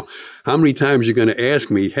 But, you know, how many times are you going to ask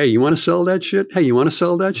me, hey, you want to sell that shit? Hey, you want to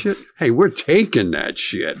sell that shit? Hey, we're taking that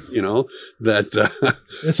shit, you know, that.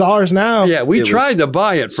 It's ours now. Yeah, we tried to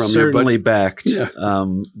buy it from you. Certainly but, backed yeah.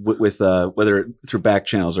 with whether through back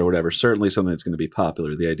channels or whatever, certainly something that's going to be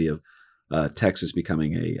popular. The idea of Texas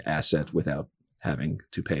becoming a asset without having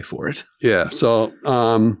to pay for it. Yeah. So,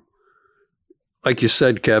 like you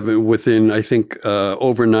said, Kevin, within, I think,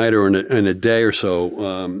 overnight or in a day or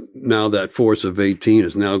so, now that force of 18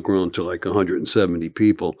 has now grown to like 170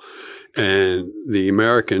 people. And the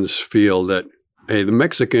Americans feel that, hey, the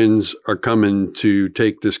Mexicans are coming to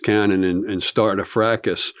take this cannon and start a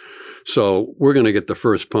fracas. So we're going to get the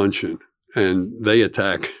first punch in. And they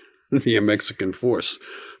attack the Mexican force.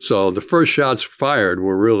 So the first shots fired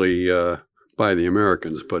were really by the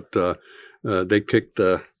Americans, but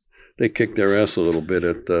they kicked their ass a little bit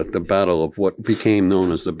at the battle of what became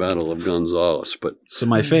known as the Battle of Gonzales. But so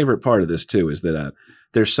my favorite part of this too is that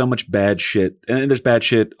there's so much bad shit, and there's bad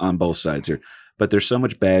shit on both sides here, but there's so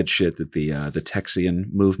much bad shit that the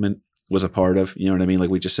Texian movement was a part of. You know what I mean? Like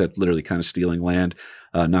we just said, literally kind of stealing land,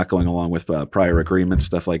 not going along with prior agreements,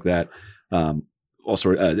 stuff like that.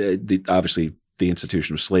 Also, obviously the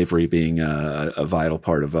institution of slavery being a vital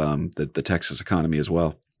part of the Texas economy as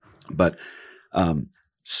well. But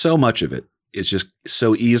so much of it is just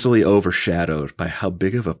so easily overshadowed by how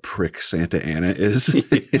big of a prick Santa Anna is.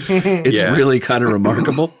 It's really kind of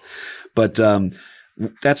remarkable. But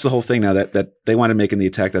that's the whole thing now that they want to make in the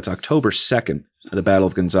attack. That's October 2nd. The Battle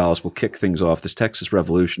of Gonzales will kick things off. This Texas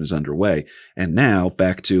Revolution is underway. And now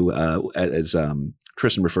back to, as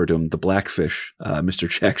Tristan referred to him, the Blackfish, Mr.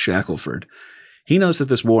 Jack Shackelford. He knows that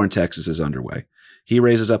this war in Texas is underway. He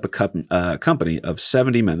raises up a company of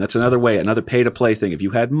 70 men. That's another pay-to-play thing. If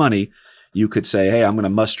you had money, you could say, hey, I'm going to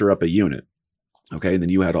muster up a unit. Okay, and then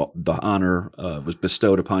you had the honor was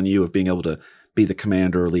bestowed upon you of being able to be the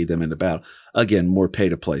commander or lead them into battle. Again, more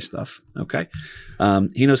pay-to-play stuff. Okay,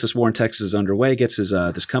 he knows this war in Texas is underway. Gets his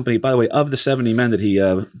this company. By the way, of the 70 men that he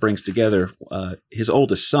brings together, his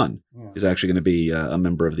oldest son is actually going to be a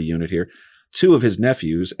member of the unit here. 2 of his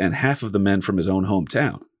nephews and half of the men from his own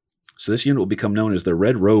hometown. So this unit will become known as the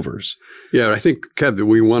Red Rovers. Yeah, I think, Kev, that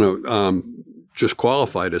we want to just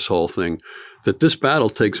qualify this whole thing, that this battle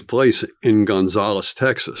takes place in Gonzales,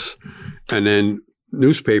 Texas. And then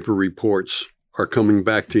newspaper reports are coming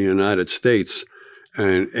back to the United States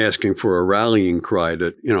and asking for a rallying cry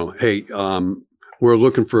that, hey, we're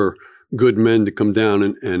looking for good men to come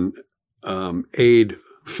down and aid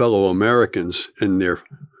fellow Americans in their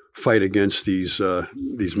fight against these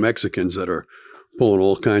Mexicans that are pulling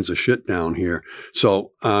all kinds of shit down here.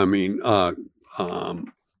 So, I mean,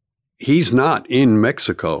 he's not in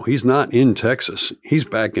Mexico. He's not in Texas. He's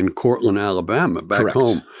back in Cortland, Alabama, back Correct.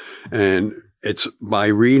 home. And it's by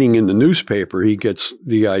reading in the newspaper, he gets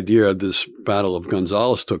the idea this Battle of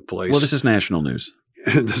Gonzales took place. Well, this is national news.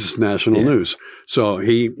 This is national news. So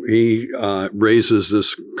he raises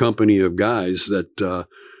this company of guys that,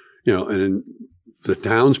 and the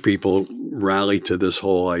townspeople rally to this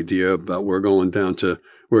whole idea about we're going down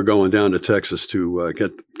to Texas to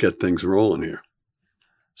get things rolling here.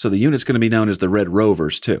 So the unit's going to be known as the Red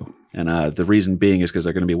Rovers too. And the reason being is because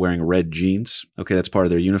they're going to be wearing red jeans. Okay, that's part of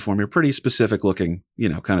their uniform. They're pretty specific looking,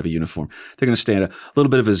 kind of a uniform. They're going to stand a little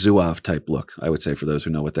bit of a Zouave type look, I would say, for those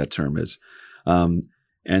who know what that term is. And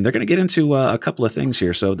they're going to get into a couple of things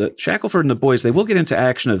here. So the Shackelford and the boys, they will get into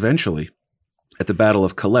action eventually at the Battle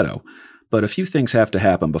of Coleto. But a few things have to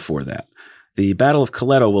happen before that. The Battle of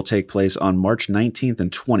Coleto will take place on March 19th and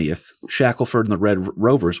 20th. Shackelford and the Red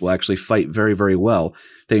Rovers will actually fight very, very well.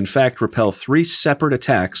 They, in fact, repel 3 separate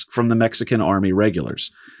attacks from the Mexican Army regulars.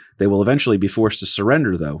 They will eventually be forced to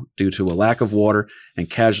surrender, though, due to a lack of water and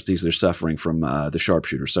casualties they're suffering from the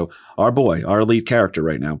sharpshooters. So our boy, our lead character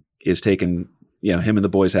right now, is taken, him and the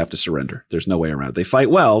boys have to surrender. There's no way around it. They fight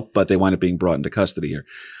well, but they wind up being brought into custody here.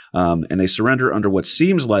 And they surrender under what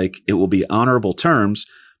seems like it will be honorable terms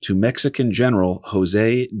to Mexican General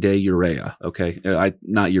Jose de Urrea. Okay,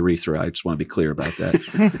 not urethra. I just want to be clear about that.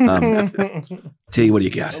 T, what do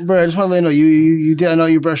you got? Bro, I just want to let you know you did. I know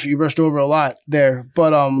you brushed over a lot there,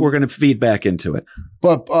 but we're going to feed back into it.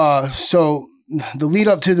 But so the lead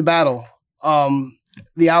up to the battle,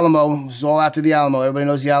 the Alamo is all after the Alamo. Everybody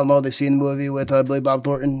knows the Alamo. They've seen the movie with Billy Bob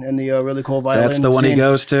Thornton and the really cool violin. That's the one scene. he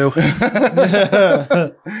goes to.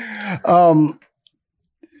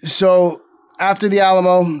 So after the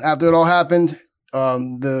Alamo, after it all happened,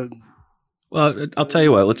 well, I'll tell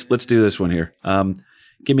you what. Let's do this one here.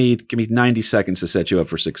 Give me 90 seconds to set you up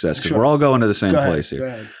for success because we're all going to the same place here. Go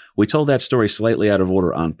ahead. We told that story slightly out of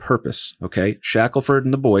order on purpose. Okay, Shackelford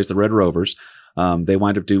and the boys, the Red Rovers,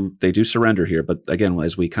 they do surrender here. But again,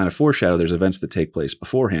 as we kind of foreshadow, there's events that take place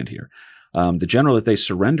beforehand here. The general that they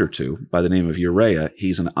surrender to, by the name of Urrea,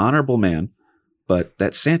 he's an honorable man. But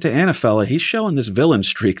that Santa Anna fella, he's showing this villain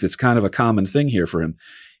streak that's kind of a common thing here for him.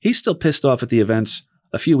 He's still pissed off at the events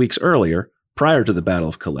a few weeks earlier, prior to the Battle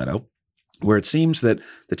of Coleto, where it seems that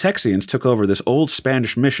the Texians took over this old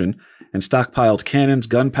Spanish mission and stockpiled cannons,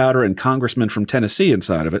 gunpowder, and congressmen from Tennessee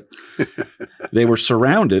inside of it. They were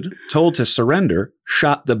surrounded, told to surrender,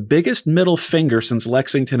 shot the biggest middle finger since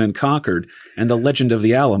Lexington and Concord, and the legend of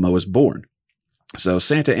the Alamo is born. So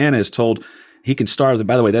Santa Anna is told he can starve.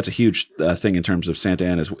 By the way, that's a huge thing in terms of Santa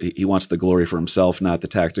Anna. He wants the glory for himself, not the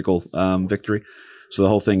tactical victory. So the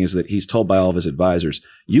whole thing is that he's told by all of his advisors,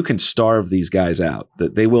 you can starve these guys out,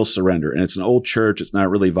 that they will surrender. And it's an old church. It's not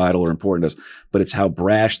really vital or important to us, but it's how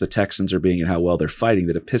brash the Texans are being and how well they're fighting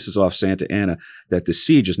that it pisses off Santa Anna that the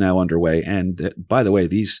siege is now underway. And by the way,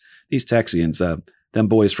 these Texians, them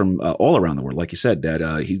boys from all around the world, like you said, Dad,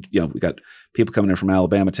 we got people coming in from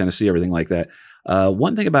Alabama, Tennessee, everything like that.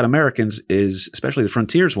 One thing about Americans is, especially the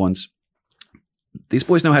frontiers ones, these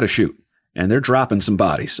boys know how to shoot. And they're dropping some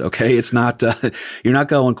bodies, okay? It's not you're not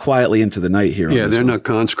going quietly into the night here. Yeah, they're not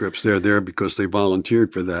conscripts. They're there because they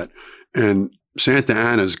volunteered for that. And Santa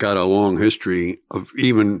Anna's got a long history of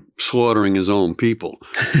even slaughtering his own people.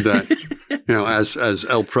 That as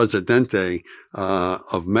El Presidente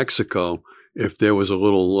of Mexico, if there was a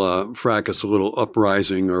little fracas, a little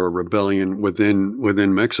uprising or a rebellion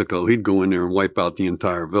within Mexico, he'd go in there and wipe out the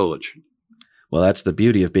entire village. Well, that's the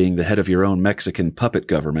beauty of being the head of your own Mexican puppet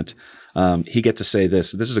government. He gets to say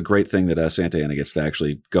this. This is a great thing that Santa Anna gets to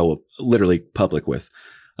actually go literally public with.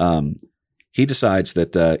 He decides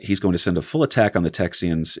that he's going to send a full attack on the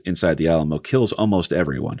Texians inside the Alamo, kills almost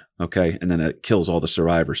everyone, okay? And then it kills all the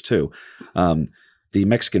survivors too. the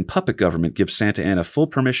Mexican puppet government gives Santa Anna full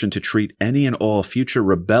permission to treat any and all future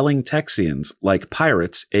rebelling Texians like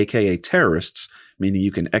pirates, aka terrorists, meaning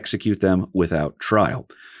you can execute them without trial.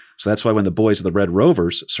 So that's why when the boys of the Red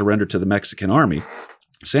Rovers surrendered to the Mexican army,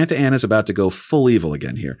 Santa Anna is about to go full evil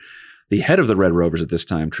again here. The head of the Red Rovers at this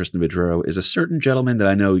time, Tristan Vidrero, is a certain gentleman that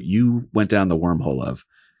I know you went down the wormhole of.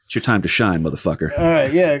 It's your time to shine, motherfucker. All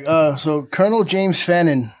right, yeah. So Colonel James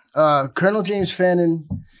Fannin. Colonel James Fannin,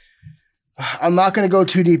 I'm not going to go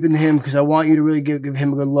too deep into him because I want you to really give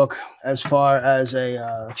him a good look as far as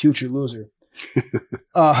a future loser.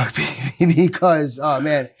 Because,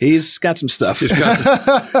 man. He's got some stuff. He's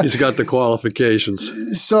got the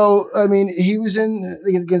qualifications. So, I mean, he was in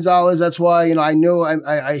Gonzales. That's why, you know, I knew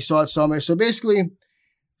I saw it somewhere. So basically,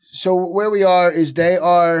 so where we are is they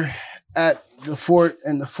are at the fort,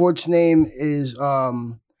 and the fort's name is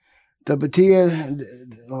the Batia.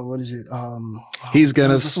 What is it? He's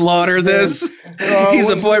gonna slaughter this. He's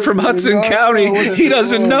a boy from Hudson County. He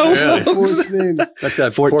doesn't know, folks. Let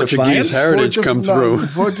that Fort Portuguese Defiance? heritage come through.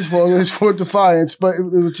 Fort Defiance, but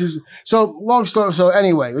which is so long story. So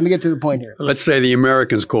anyway, let me get to the point here. Let's say the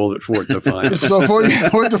Americans called it Fort Defiance. So Fort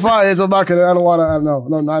Defiance, I don't want to.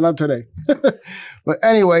 No, not today. But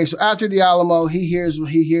anyway, so after the Alamo, he hears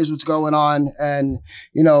what's going on, and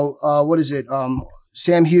you know what is it?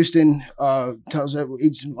 Sam Houston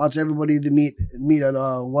wants everybody to meet at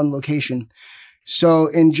one location. So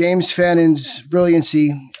in James Fannin's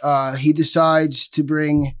brilliancy, he decides to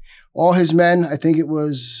bring all his men. I think it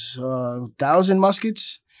was 1,000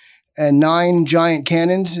 muskets and 9 giant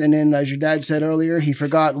cannons. And then, as your dad said earlier, he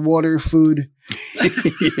forgot water, food,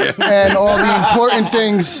 and all the important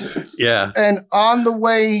things. Yeah. And on the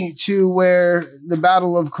way to where the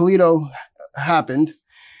Battle of Toledo happened,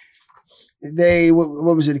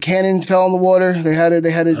 what was it? A cannon fell in the water. They had a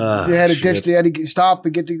ditch. They had to stop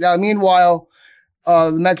and get down. Meanwhile,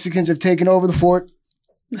 the Mexicans have taken over the fort.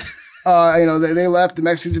 They left. The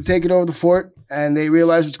Mexicans have taken over the fort, and they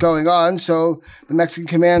realize what's going on. So the Mexican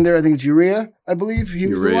commander, I think it's Urrea, I believe he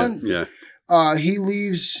was the one. Yeah. He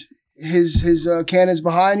leaves his cannons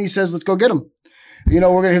behind. He says, "Let's go get them." You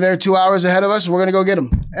know, they're 2 hours ahead of us. We're going to go get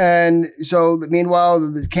them. And so meanwhile,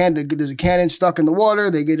 there's a cannon stuck in the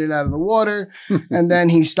water. They get it out of the water. And then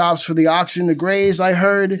he stops for the oxen to graze, I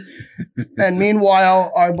heard. And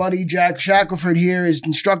meanwhile, our buddy Jack Shackelford here is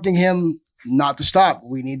instructing him not to stop.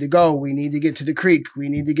 We need to go. We need to get to the creek. We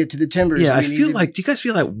need to get to the timbers. Yeah, do you guys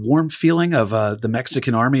feel that warm feeling of the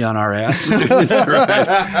Mexican army on our ass? Right.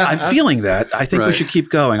 I'm feeling that. I think we should keep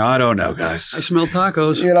going. I don't know, guys. I smell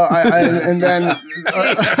tacos. You know, and then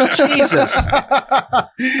Jesus.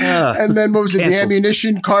 And then what was it? Canceled. The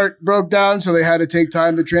ammunition cart broke down, so they had to take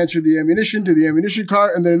time to transfer the ammunition to the ammunition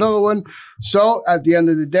cart, and then another one. So at the end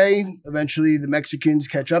of the day, eventually the Mexicans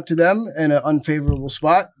catch up to them in an unfavorable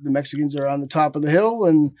spot. The Mexicans are on the top of the hill,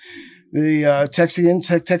 and the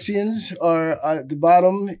Texians are at the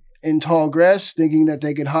bottom in tall grass, thinking that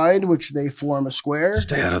they could hide, which they form a square.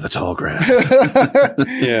 Stay out of the tall grass.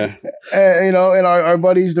 Yeah. And our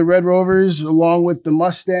buddies, the Red Rovers, along with the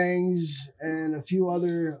Mustangs and a few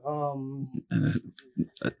other And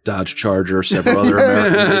a Dodge Charger, several other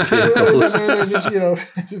American vehicles.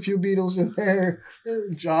 There's a few Beatles in there.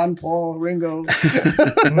 John, Paul, Ringo.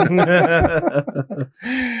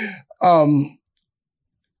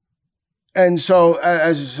 And so,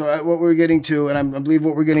 what we're getting to, and I believe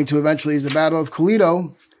what we're getting to eventually, is the Battle of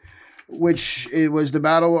Toledo, which it was the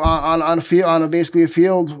battle on basically a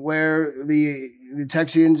field where the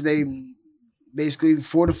Texians, they basically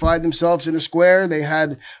fortified themselves in a square. They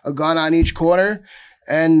had a gun on each corner.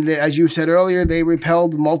 And as you said earlier, they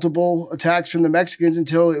repelled multiple attacks from the Mexicans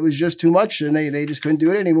until it was just too much, and they just couldn't do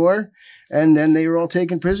it anymore. And then they were all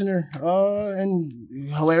taken prisoner and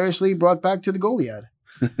hilariously brought back to the Goliad.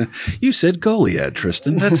 You said Goliad,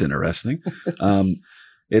 Tristan. That's interesting.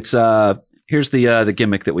 Here's the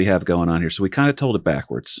gimmick that we have going on here. So we kind of told it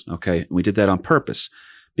backwards, okay? And we did that on purpose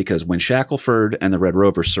because when Shackelford and the Red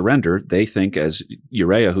Rovers surrender, they think, as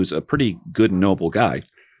Urrea, who's a pretty good and noble guy,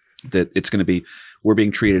 that it's going to be, we're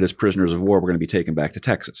being treated as prisoners of war. We're going to be taken back to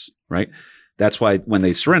Texas, right? That's why when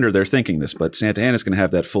they surrender, they're thinking this. But Santa Anna's going to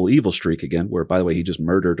have that full evil streak again, where, by the way, he just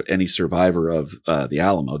murdered any survivor of the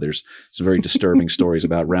Alamo. There's some very disturbing stories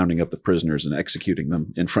about rounding up the prisoners and executing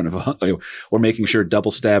them in front of or making sure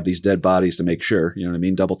double stab these dead bodies to make sure, you know what I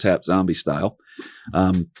mean? Double tap zombie style.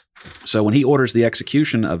 So when he orders the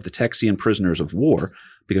execution of the Texian prisoners of war,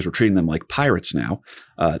 because we're treating them like pirates now,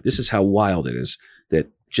 this is how wild it is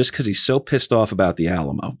that just because he's so pissed off about the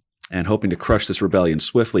Alamo and hoping to crush this rebellion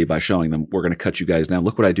swiftly by showing them, we're going to cut you guys down.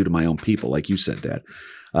 Look what I do to my own people, like you said, Dad.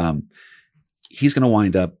 He's going to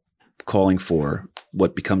wind up calling for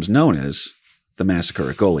what becomes known as the massacre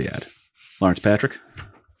at Goliad. Lawrence Patrick?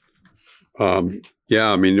 Yeah,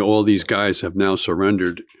 I mean, all these guys have now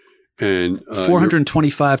surrendered. And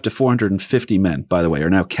 425 to 450 men, by the way, are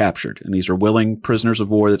now captured. And these are willing prisoners of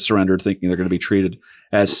war that surrendered, thinking they're going to be treated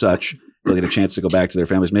as such. They'll get a chance to go back to their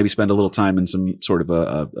families, maybe spend a little time in some sort of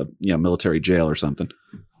a military jail or something.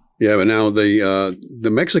 Yeah, but now the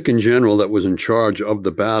Mexican general that was in charge of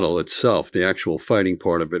the battle itself, the actual fighting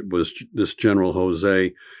part of it, was this General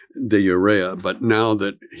Jose de Urrea. But now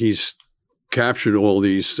that he's captured all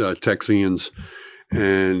these Texians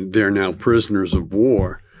and they're now prisoners of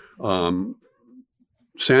war,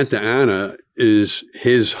 Santa Anna is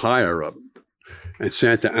his higher up, and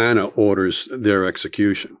Santa Anna orders their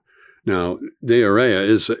execution. Now, De Urrea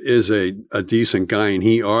is a decent guy, and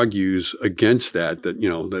he argues against that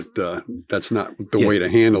that's not the way to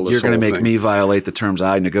handle this. You're going to make thing. me violate the terms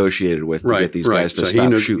I negotiated with to get these guys to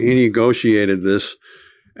stop shooting. He negotiated this,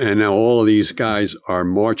 and now all of these guys are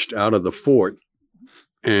marched out of the fort,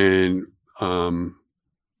 and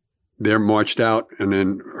they're marched out and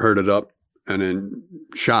then herded up and then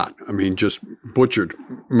shot. I mean, just butchered,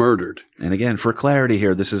 murdered. And again, for clarity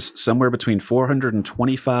here, this is somewhere between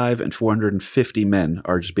 425 and 450 men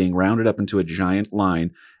are just being rounded up into a giant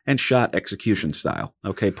line and shot execution style.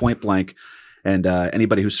 Okay, point blank. And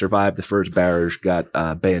anybody who survived the first barrage got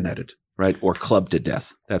bayoneted, right? Or clubbed to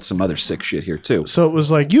death. That's some other sick shit here too. So it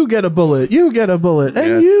was like, you get a bullet, and you get a bullet.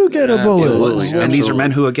 Absolutely. And these are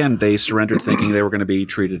men who, again, they surrendered thinking they were going to be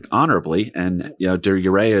treated honorably. And, De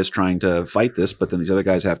Urrea is trying to fight this, but then these other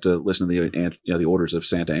guys have to listen to the orders of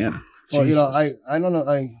Santa Anna. Well, I don't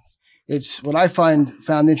know. It's what I found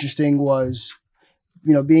interesting was,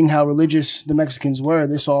 being how religious the Mexicans were,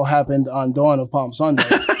 this all happened on dawn of Palm Sunday.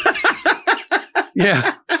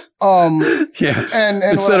 Yeah. Yeah. And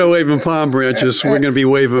instead of waving palm branches, we're going to be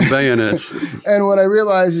waving bayonets. And what I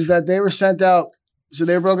realized is that they were sent out. So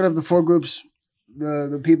they were broken up into 4 groups.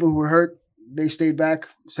 The people who were hurt, they stayed back,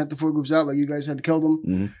 sent the 4 groups out, like you guys had to kill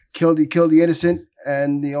them, killed the innocent,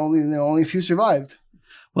 and the only few survived.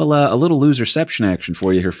 Well, a little loserception action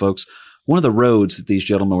for you here, folks. One of the roads that these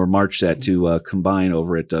gentlemen were marched at to combine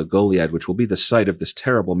over at Goliad, which will be the site of this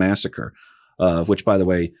terrible massacre, which, by the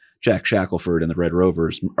way, Jack Shackelford and the Red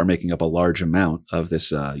Rovers are making up a large amount of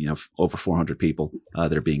this, over 400 people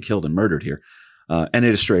that are being killed and murdered here. And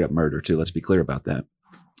it is straight up murder, too. Let's be clear about that.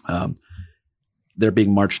 They're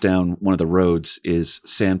being marched down. One of the roads is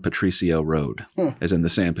San Patricio Road, as in the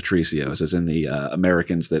San Patricios, as in the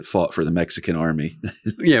Americans that fought for the Mexican army.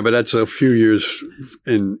 Yeah, but that's a few years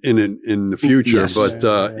in the future. Yes. But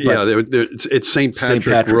it's St.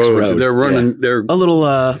 Patrick's Road. They're running. Yeah. They're a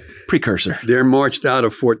little precursor. They're marched out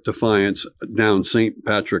of Fort Defiance down St.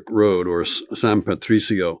 Patrick Road or San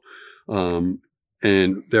Patricio, and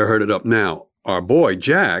they're herded up now. Our boy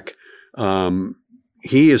Jack.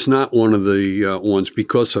 He is not one of the ones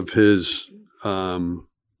because of his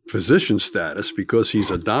physician status, because he's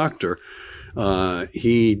a doctor.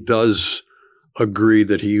 He does agree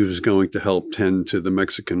that he was going to help tend to the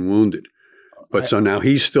Mexican wounded. But so now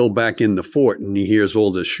he's still back in the fort, and he hears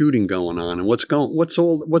all this shooting going on. And what's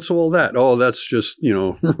all that? Oh, that's just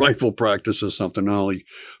rifle practice or something. And he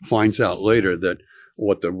finds out later that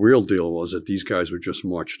what the real deal was, that these guys were just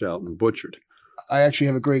marched out and butchered. I actually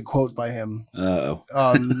have a great quote by him. When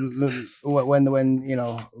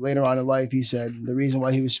later on in life, he said the reason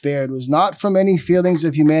why he was spared was not from any feelings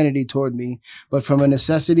of humanity toward me, but from a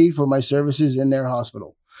necessity for my services in their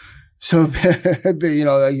hospital. So, like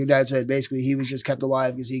your dad said, basically he was just kept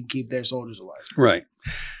alive because he could keep their soldiers alive. Right.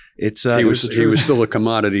 He was still a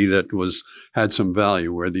commodity that had some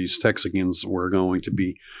value, where these Texicans were going to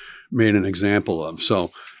be made an example of.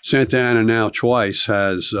 So Santa Anna now twice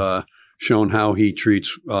has shown how he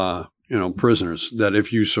treats prisoners. That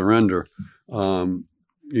if you surrender,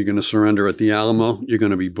 you're going to surrender at the Alamo, you're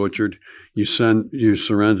going to be butchered. You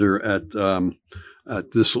surrender at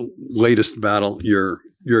this latest battle, you're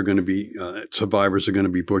going to be survivors are going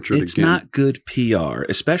to be butchered again. It's not good PR,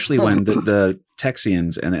 especially when the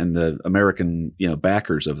Texians and the American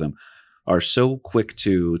backers of them are so quick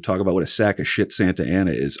to talk about what a sack of shit Santa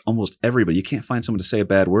Anna is. Almost everybody, you can't find someone to say a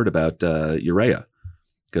bad word about Urrea.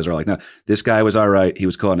 Because they're like, no, this guy was all right. He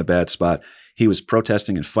was caught in a bad spot. He was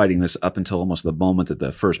protesting and fighting this up until almost the moment that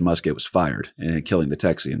the first musket was fired and killing the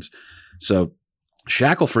Texians. So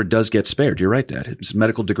Shackelford does get spared. You're right, Dad. His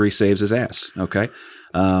medical degree saves his ass. Okay.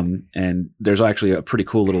 And there's actually a pretty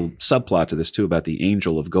cool little subplot to this too about the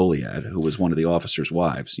Angel of Goliad, who was one of the officers'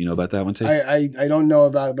 wives. You know about that one, too? I don't know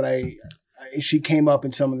about it, but she came up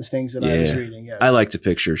in some of the things that I was reading. Yes. I like to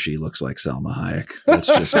picture she looks like Salma Hayek. That's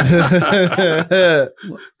just me.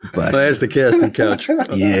 But There's the casting couch.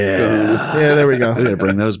 yeah. Yeah, there we go. We got to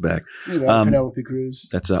bring those back. Penelope Cruz.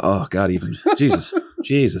 That's oh God, even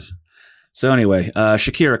Jesus. So anyway,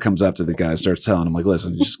 Shakira comes up to the guy and starts telling him, like,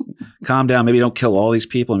 listen, just calm down. Maybe don't kill all these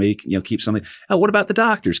people. Maybe, keep something. Oh, what about the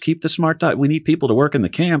doctors? Keep the smart doctor. We need people to work in the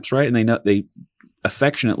camps, right? And they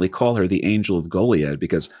affectionately call her the Angel of Goliad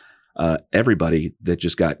because everybody that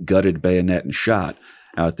just got gutted, bayonet, and shot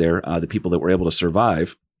out there, the people that were able to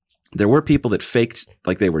survive, there were people that faked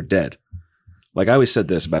like they were dead. Like I always said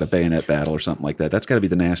this about a bayonet battle or something like that. That's got to be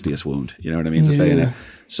the nastiest wound. You know what I mean? It's a bayonet.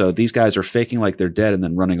 So these guys are faking like they're dead and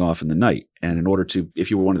then running off in the night. And in order to, if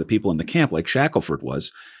you were one of the people in the camp like Shackelford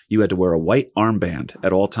was, you had to wear a white armband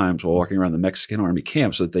at all times while walking around the Mexican army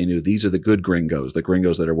camp so that they knew these are the good gringos, the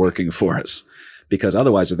gringos that are working for us. Because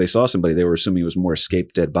otherwise, if they saw somebody, they were assuming it was more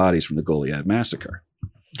escaped dead bodies from the Goliad massacre.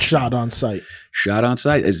 Shot on sight. Shot on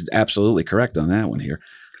sight is absolutely correct on that one here.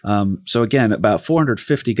 So again, about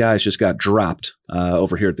 450 guys just got dropped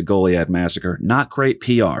over here at the Goliad massacre. Not great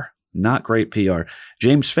PR. Not great PR.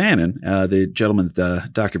 James Fannin, the gentleman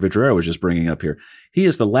that Dr. Vidrera was just bringing up here, he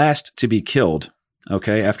is the last to be killed,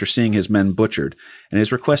 okay, after seeing his men butchered. And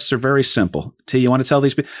his requests are very simple. T, you want to tell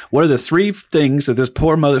these people? What are the 3 things that this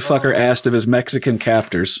poor motherfucker asked of his Mexican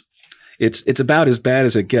captors? It's about as bad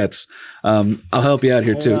as it gets. I'll help you out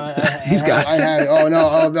here, too. He's got I had it. Oh,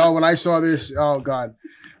 no. Oh, when I saw this, oh, God.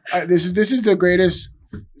 This is the greatest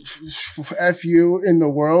FU in the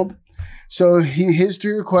world. So his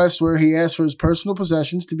 3 requests were he asked for his personal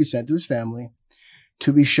possessions to be sent to his family,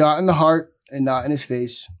 to be shot in the heart and not in his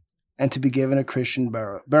face, and to be given a Christian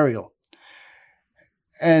burial.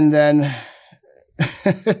 And then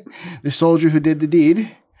the soldier who did the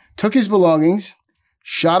deed took his belongings,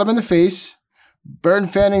 shot him in the face, burned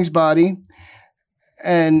Fanning's body,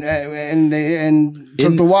 and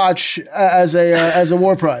took the watch as a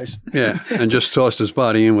war prize. Yeah, and just tossed his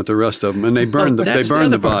body in with the rest of them, and they burned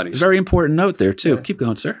the bodies. Very important note there too. Yeah. Keep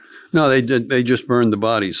going, sir. No, they did. They just burned the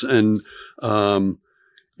bodies, and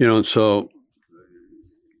so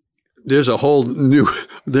there's a whole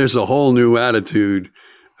new attitude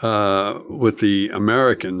with the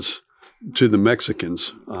Americans to the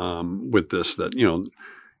Mexicans with this. That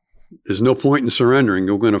there's no point in surrendering.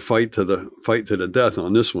 We're going to fight to the death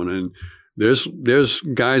on this one. And there's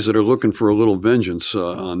guys that are looking for a little vengeance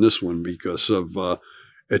on this one because of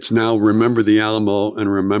it's now remember the Alamo and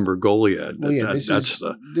remember Goliad.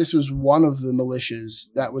 This was one of the militias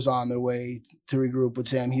that was on their way to regroup with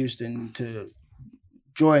Sam Houston to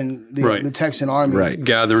join the Texan army. Right,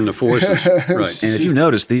 gathering the forces. Right. And if you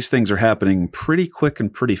notice, these things are happening pretty quick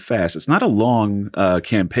and pretty fast. It's not a long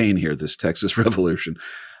campaign here, this Texas Revolution.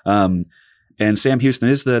 And Sam Houston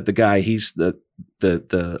is the guy. He's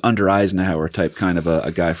the under Eisenhower type kind of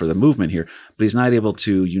a guy for the movement here, but he's not able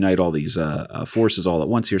to unite all these forces all at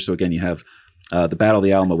once here. So again, you have the Battle of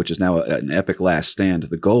the Alamo, which is now an epic last stand.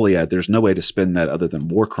 The Goliad, there's no way to spin that other than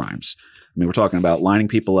war crimes. I mean, we're talking about lining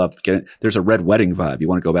people up. There's a red wedding vibe. You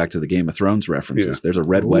want to go back to the Game of Thrones references. Yeah. There's a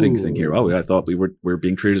red wedding thing here. Oh, I thought we were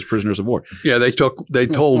being treated as prisoners of war. Yeah, they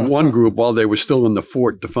told one group while they were still in the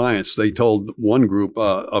Fort Defiance, they told one group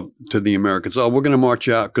to the Americans, oh, we're going to march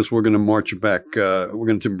out because we're going to march you back. We're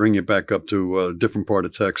going to bring you back up to a different part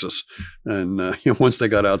of Texas. And once they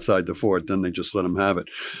got outside the fort, then they just let them have it.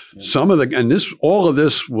 All of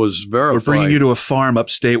this was verified. We're bringing you to a farm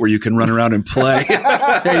upstate where you can run around and play.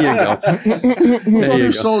 There you go.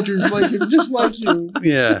 Other soldiers just like you.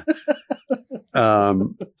 Yeah.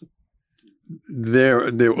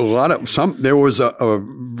 There was a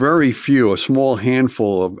very few, a small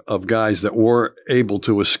handful of guys that were able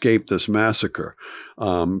to escape this massacre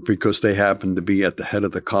because they happened to be at the head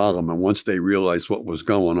of the column. And once they realized what was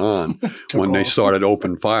going on, they started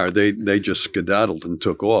open fire, they just skedaddled and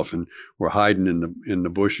took off and were hiding in the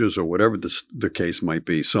bushes or whatever the case might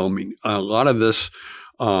be. So I mean, a lot of this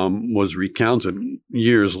was recounted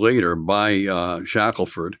years later by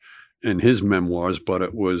Shackelford in his memoirs, but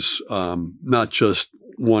it was not just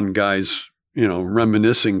one guy's,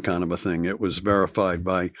 reminiscing kind of a thing. It was verified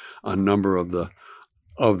by a number of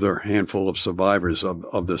their handful of survivors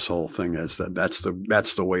of this whole thing. As that's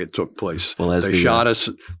the way it took place. Well, they shot us,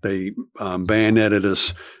 they bayoneted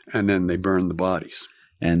us, and then they burned the bodies.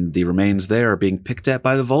 And the remains there are being picked at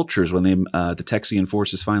by the vultures when the Texian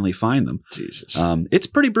forces finally find them. Jesus. It's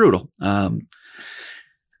pretty brutal.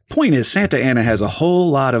 Point is, Santa Anna has a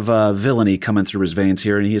whole lot of villainy coming through his veins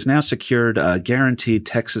here, and he has now secured a guaranteed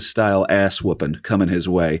Texas-style ass whooping coming his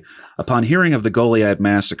way. Upon hearing of the Goliad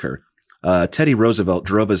massacre, Teddy Roosevelt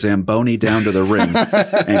drove a Zamboni down to the ring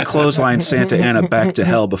and clotheslined Santa Anna back to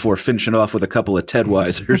hell before finishing off with a couple of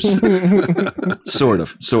Tedweisers.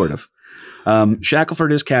 Sort of.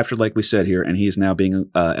 Shackelford is captured, like we said here, and he's now being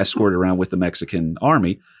escorted around with the Mexican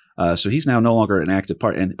army. So he's now no longer an active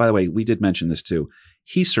part. And by the way, we did mention this too.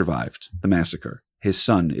 He survived the massacre. His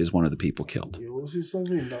son is one of the people killed. What was his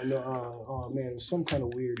son's name? Oh man, it was some kind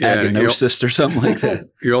of weird. Aganosis or something like that.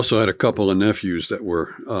 He also had a couple of nephews that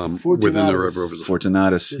were within the river.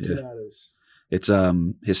 Fortunatus. Yeah. It's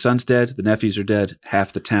his son's dead. The nephews are dead.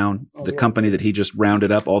 Half the town, the company that he just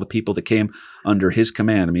rounded up, all the people that came under his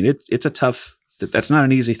command. I mean, it's a tough. That's not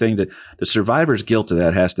an easy thing to. The survivor's guilt of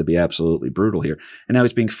that has to be absolutely brutal here. And now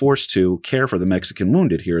he's being forced to care for the Mexican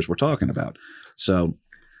wounded here, as we're talking about. So.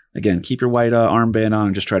 Again, keep your white armband on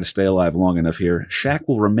and just try to stay alive long enough here. Shaq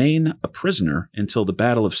will remain a prisoner until the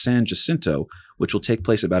Battle of San Jacinto, which will take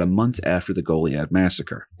place about a month after the Goliad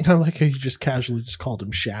massacre. I like how you just casually just called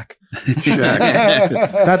him Shaq.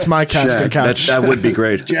 Shaq. That's my casting couch. That would be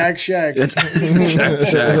great. Jack Shaq.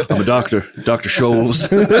 Shaq. I'm a doctor. Dr. Scholes.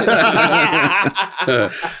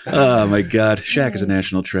 Oh, my God. Shaq is a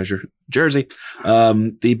national treasure. Jersey.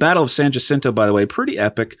 The Battle of San Jacinto, by the way, pretty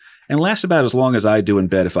epic. And lasts about as long as I do in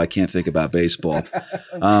bed if I can't think about baseball.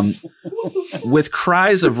 With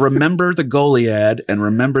cries of "Remember the Goliad" and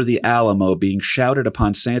 "Remember the Alamo" being shouted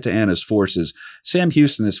upon Santa Anna's forces, Sam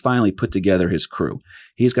Houston has finally put together his crew.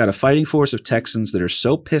 He's got a fighting force of Texans that are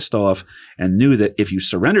so pissed off and knew that if you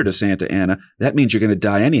surrender to Santa Anna, that means you're going to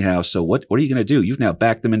die anyhow. So what are you going to do? You've now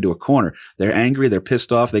backed them into a corner. They're angry. They're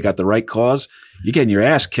pissed off. They got the right cause. You're getting your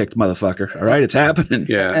ass kicked, motherfucker. All right, it's happening.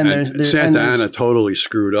 Yeah, and Santa Anna totally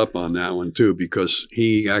screwed up on that one too, because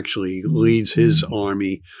he actually leads his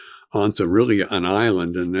army onto really an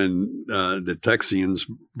island, and then the Texians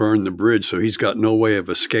burn the bridge, so he's got no way of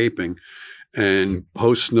escaping, and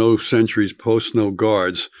posts no sentries, posts no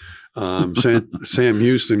guards. Sam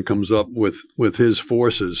Houston comes up with his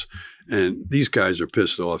forces. And these guys are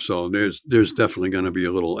pissed off, so there's definitely going to be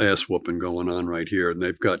a little ass whooping going on right here. And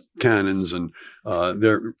they've got cannons, and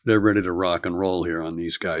they're ready to rock and roll here on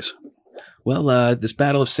these guys. Well, this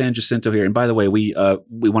Battle of San Jacinto here, and by the way, we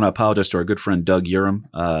want to apologize to our good friend Doug Urim.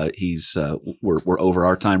 We're over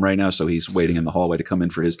our time right now, so he's waiting in the hallway to come in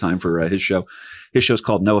for his time for his show. His show's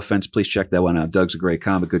called No Offense. Please check that one out. Doug's a great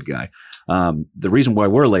comic, good guy. The reason why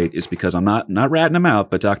we're late is because I'm not ratting him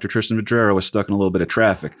out, but Dr. Tristan Vedrero was stuck in a little bit of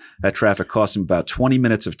traffic. That traffic cost him about 20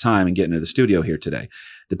 minutes of time in getting to the studio here today.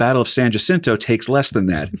 The Battle of San Jacinto takes less than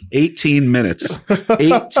that. 18 minutes.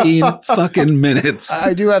 18 fucking minutes.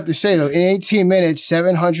 I do have to say, though, in 18 minutes,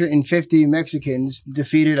 750 Mexicans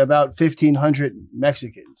defeated about 1,500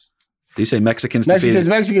 Mexicans. Do you say Mexicans? Texans,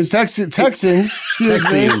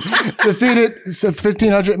 excuse me, defeated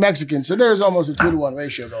 1,500 Mexicans. So there's almost a 2-to-1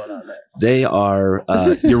 ratio going on there. They are,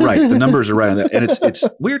 you're right. The numbers are right on that. And it's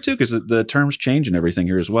weird too, because the terms change and everything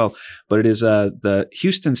here as well. But it is the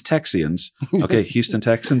Houston's Texians. Okay, Houston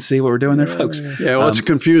Texans. See what we're doing there, folks? Yeah, well, it's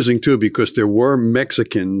confusing too, because there were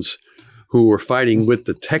Mexicans who were fighting with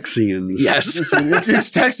the Texians. Yes. Listen, it's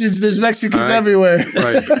Texans. There's Mexicans everywhere.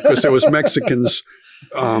 Right, because there was Mexicans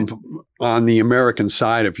on the American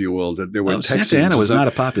side, if you will, that there were Texans. Santa Anna was not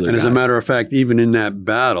a popular and guy. As a matter of fact, even in that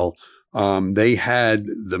battle, they had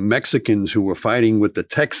the Mexicans who were fighting with the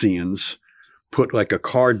Texians put like a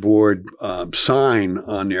cardboard sign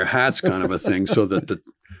on their hats, kind of a thing, so that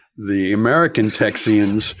the American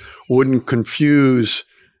Texians wouldn't confuse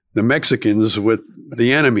the Mexicans with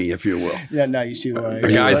the enemy, if you will. Yeah, now you see why.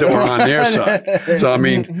 The guys that were on their side. So, I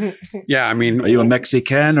mean, are you a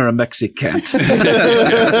Mexican or a Mexicant?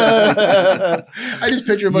 I just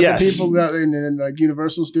picture a bunch of people in like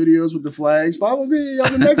Universal Studios with the flags. Follow me,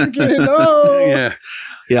 I'm a Mexican. Oh. Yeah.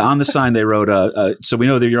 Yeah, on the sign they wrote, so we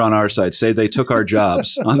know that you're on our side. Say they took our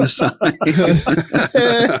jobs on the sign.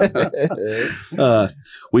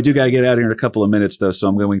 We do got to get out of here in a couple of minutes, though, so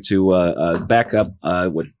I'm going to back up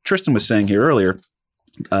what Tristan was saying here earlier.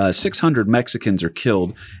 600 Mexicans are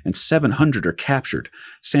killed and 700 are captured.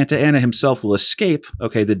 Santa Anna himself will escape,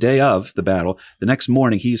 the day of the battle. The next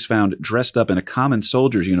morning, he's found dressed up in a common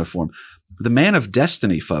soldier's uniform. The man of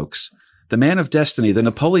destiny, folks. The man of destiny, the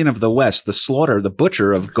Napoleon of the West, the slaughter, the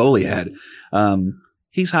butcher of Goliad.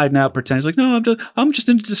 He's hiding out, pretending he's like, no, I'm just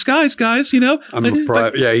in disguise, guys. I'm a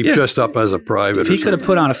private. Yeah, he dressed up as a private. If he could have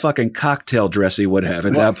put on a fucking cocktail dress, he would have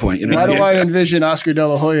at that point. Why do I envision Oscar De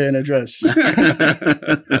La Hoya in a dress?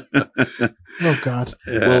 Oh, God.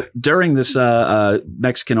 Yeah. Well, during this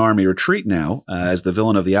Mexican army retreat now, as the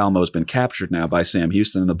villain of the Alamo has been captured now by Sam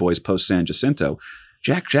Houston and the boys post San Jacinto,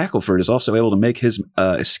 Jack Shackelford is also able to make his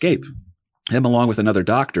escape. Him, along with another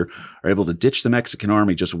doctor, are able to ditch the Mexican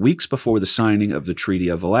army just weeks before the signing of the Treaty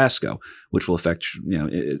of Velasco, which will affect,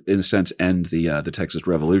 in a sense, end the Texas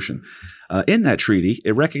Revolution. In that treaty,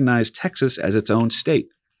 it recognized Texas as its own state.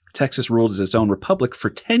 Texas ruled as its own republic for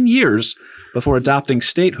 10 years before adopting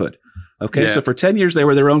statehood. Okay, so for 10 years, they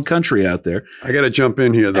were their own country out there. I got to jump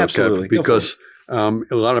in here, though, Absolutely. Kev, because a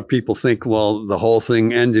lot of people think, well, the whole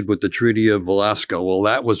thing ended with the Treaty of Velasco. Well,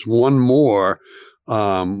 that was one more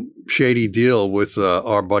shady deal with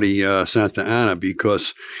our buddy Santa Anna,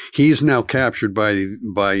 because he's now captured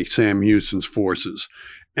by Sam Houston's forces,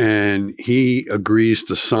 and he agrees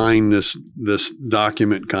to sign this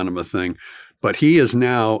document kind of a thing. But he is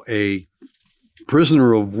now a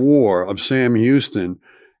prisoner of war of Sam Houston,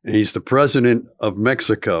 and he's the president of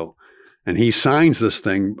Mexico, and he signs this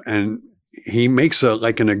thing, and he makes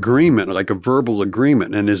an agreement, like a verbal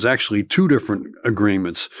agreement, and there's actually two different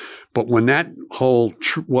agreements. But when that whole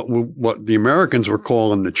what the Americans were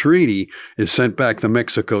calling the treaty is sent back to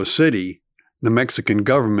Mexico City, the Mexican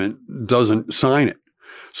government doesn't sign it.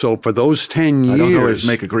 So for those 10 years, I don't always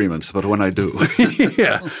make agreements, but when I do,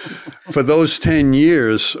 yeah, for those 10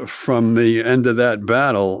 years from the end of that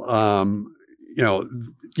battle,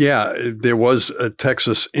 there was a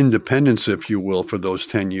Texas independence, if you will, for those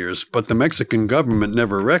 10 years, but the Mexican government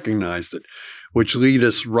never recognized it, which lead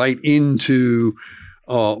us right into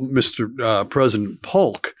Mr. President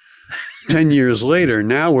Polk. 10 years later,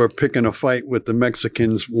 now we're picking a fight with the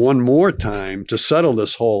Mexicans one more time to settle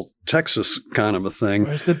this whole Texas kind of a thing.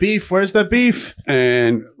 Where's the beef? Where's the beef?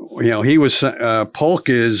 And, he was, Polk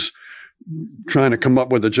is trying to come up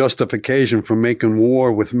with a justification for making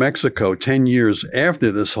war with Mexico 10 years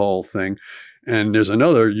after this whole thing. And there's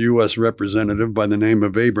another U.S. representative by the name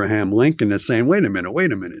of Abraham Lincoln that's saying, wait a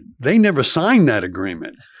minute. They never signed that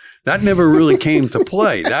agreement. That never really came to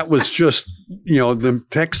play. That was just, the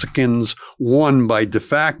Texicans won by de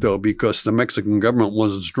facto because the Mexican government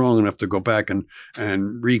wasn't strong enough to go back and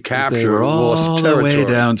recapture they were lost all territory. the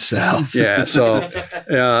way down south. Yeah. So,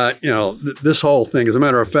 this whole thing, as a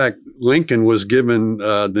matter of fact, Lincoln was given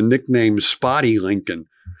the nickname Spotty Lincoln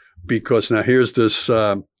because now here's this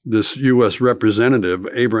U.S. representative,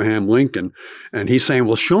 Abraham Lincoln, and he's saying,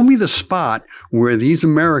 well, show me the spot where these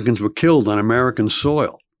Americans were killed on American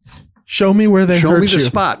soil. Show me where they hurt you. Show me the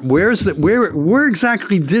spot. Where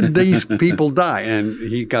exactly did these people die? And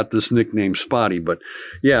he got this nickname Spotty. But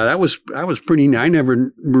yeah, that was pretty. I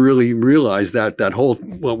never really realized that whole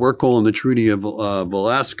what we're calling the Treaty of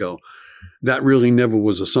Velasco, that really never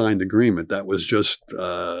was a signed agreement. That was just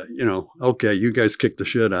okay, you guys kicked the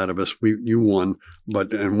shit out of us. You won,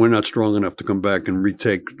 and we're not strong enough to come back and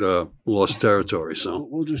retake the lost territory. So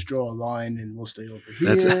we'll just draw a line and we'll stay over here.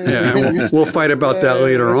 And we'll fight about that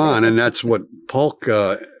later on. And that's what Polk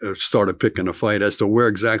started picking a fight as to where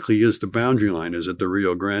exactly is the boundary line. Is it the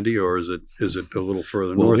Rio Grande or is it a little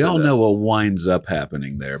further north? Well, we all of that? know what winds up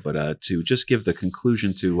happening there, but to just give the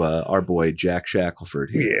conclusion to our boy Jack Shackelford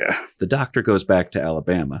here. Yeah. The doctor goes back to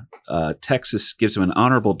Alabama. Texas gives him an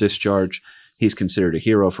honorable discharge. He's considered a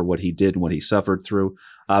hero for what he did and what he suffered through.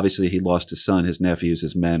 Obviously, he lost his son, his nephews,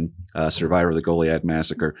 his men, survivor of the Goliad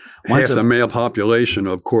Massacre. Half the male population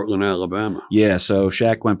of Cortland, Alabama. Yeah, so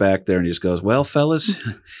Shaq went back there and he just goes, well, fellas,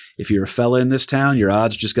 if you're a fella in this town, your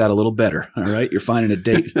odds just got a little better, all right? You're finding a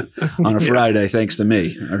date on a Friday thanks to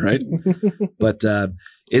me, all right? But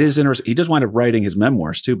it is interesting. He does wind up writing his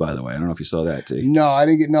memoirs too, by the way. I don't know if you saw that, T. No, I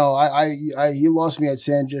didn't get. No, he lost me at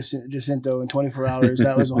San Jacinto in 24 hours.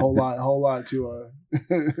 That was a whole lot to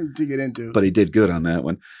get into. But he did good on that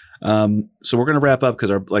one. So we're going to wrap up because,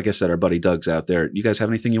 like I said, our buddy Doug's out there. You guys have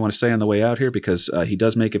anything you want to say on the way out here? Because he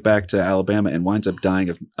does make it back to Alabama and winds up dying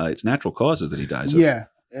of its natural causes that he dies of. Yeah.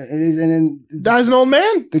 It is, and then dies an old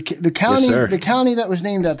man. The county, Yes, the county that was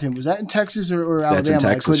named after him, was that in Texas or Alabama? That's in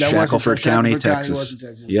Texas, Shackelford County, Texas. Was in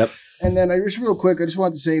Texas. Yep. And then real quick, I just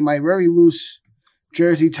wanted to say my very loose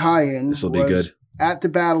jersey tie-in This will be good. At the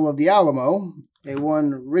Battle of the Alamo.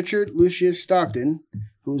 One Richard Lucius Stockton,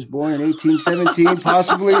 who was born in 1817,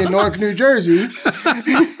 possibly in Newark, New Jersey,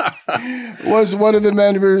 was one of the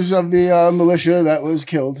members of the militia that was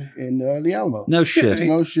killed in the Alamo. No shit.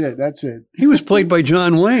 No shit. That's it. He was played by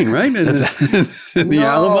John Wayne, right? In the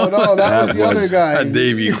Alamo? No, that was the other guy.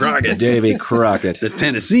 Davy Crockett. Davy Crockett. The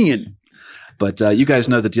Tennessean. But you guys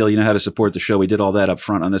know the deal. You know how to support the show. We did all that up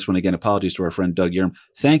front on this one. Again, apologies to our friend Doug Yerm.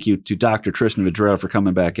 Thank you to Dr. Tristan Vidrero for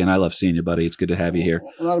coming back in. I love seeing you, buddy. It's good to have you here.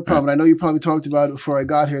 Not a problem. I know you probably talked about it before I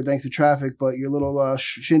got here, thanks to traffic, but your little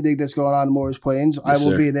shindig that's going on in Morris Plains, Yes, I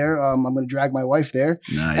will sir. be there. I'm going to drag my wife there.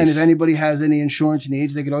 Nice. And if anybody has any insurance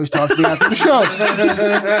needs, they can always talk to me after the show.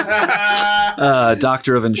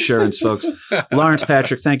 Doctor of Insurance, folks. Lawrence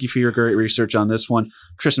Patrick, thank you for your great research on this one.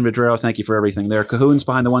 Tristan Vidrero, thank you for everything there. Cahoons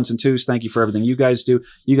behind the ones and twos, thank you for everything you guys do.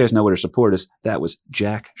 You guys know where to support us. That was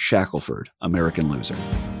Jack Shackelford, American Loser.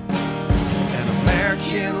 An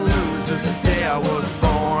American loser the day I was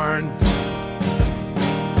born.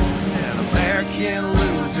 An American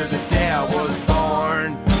loser the day I was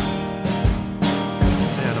born.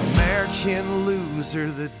 An American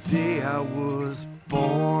loser the day I was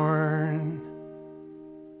born.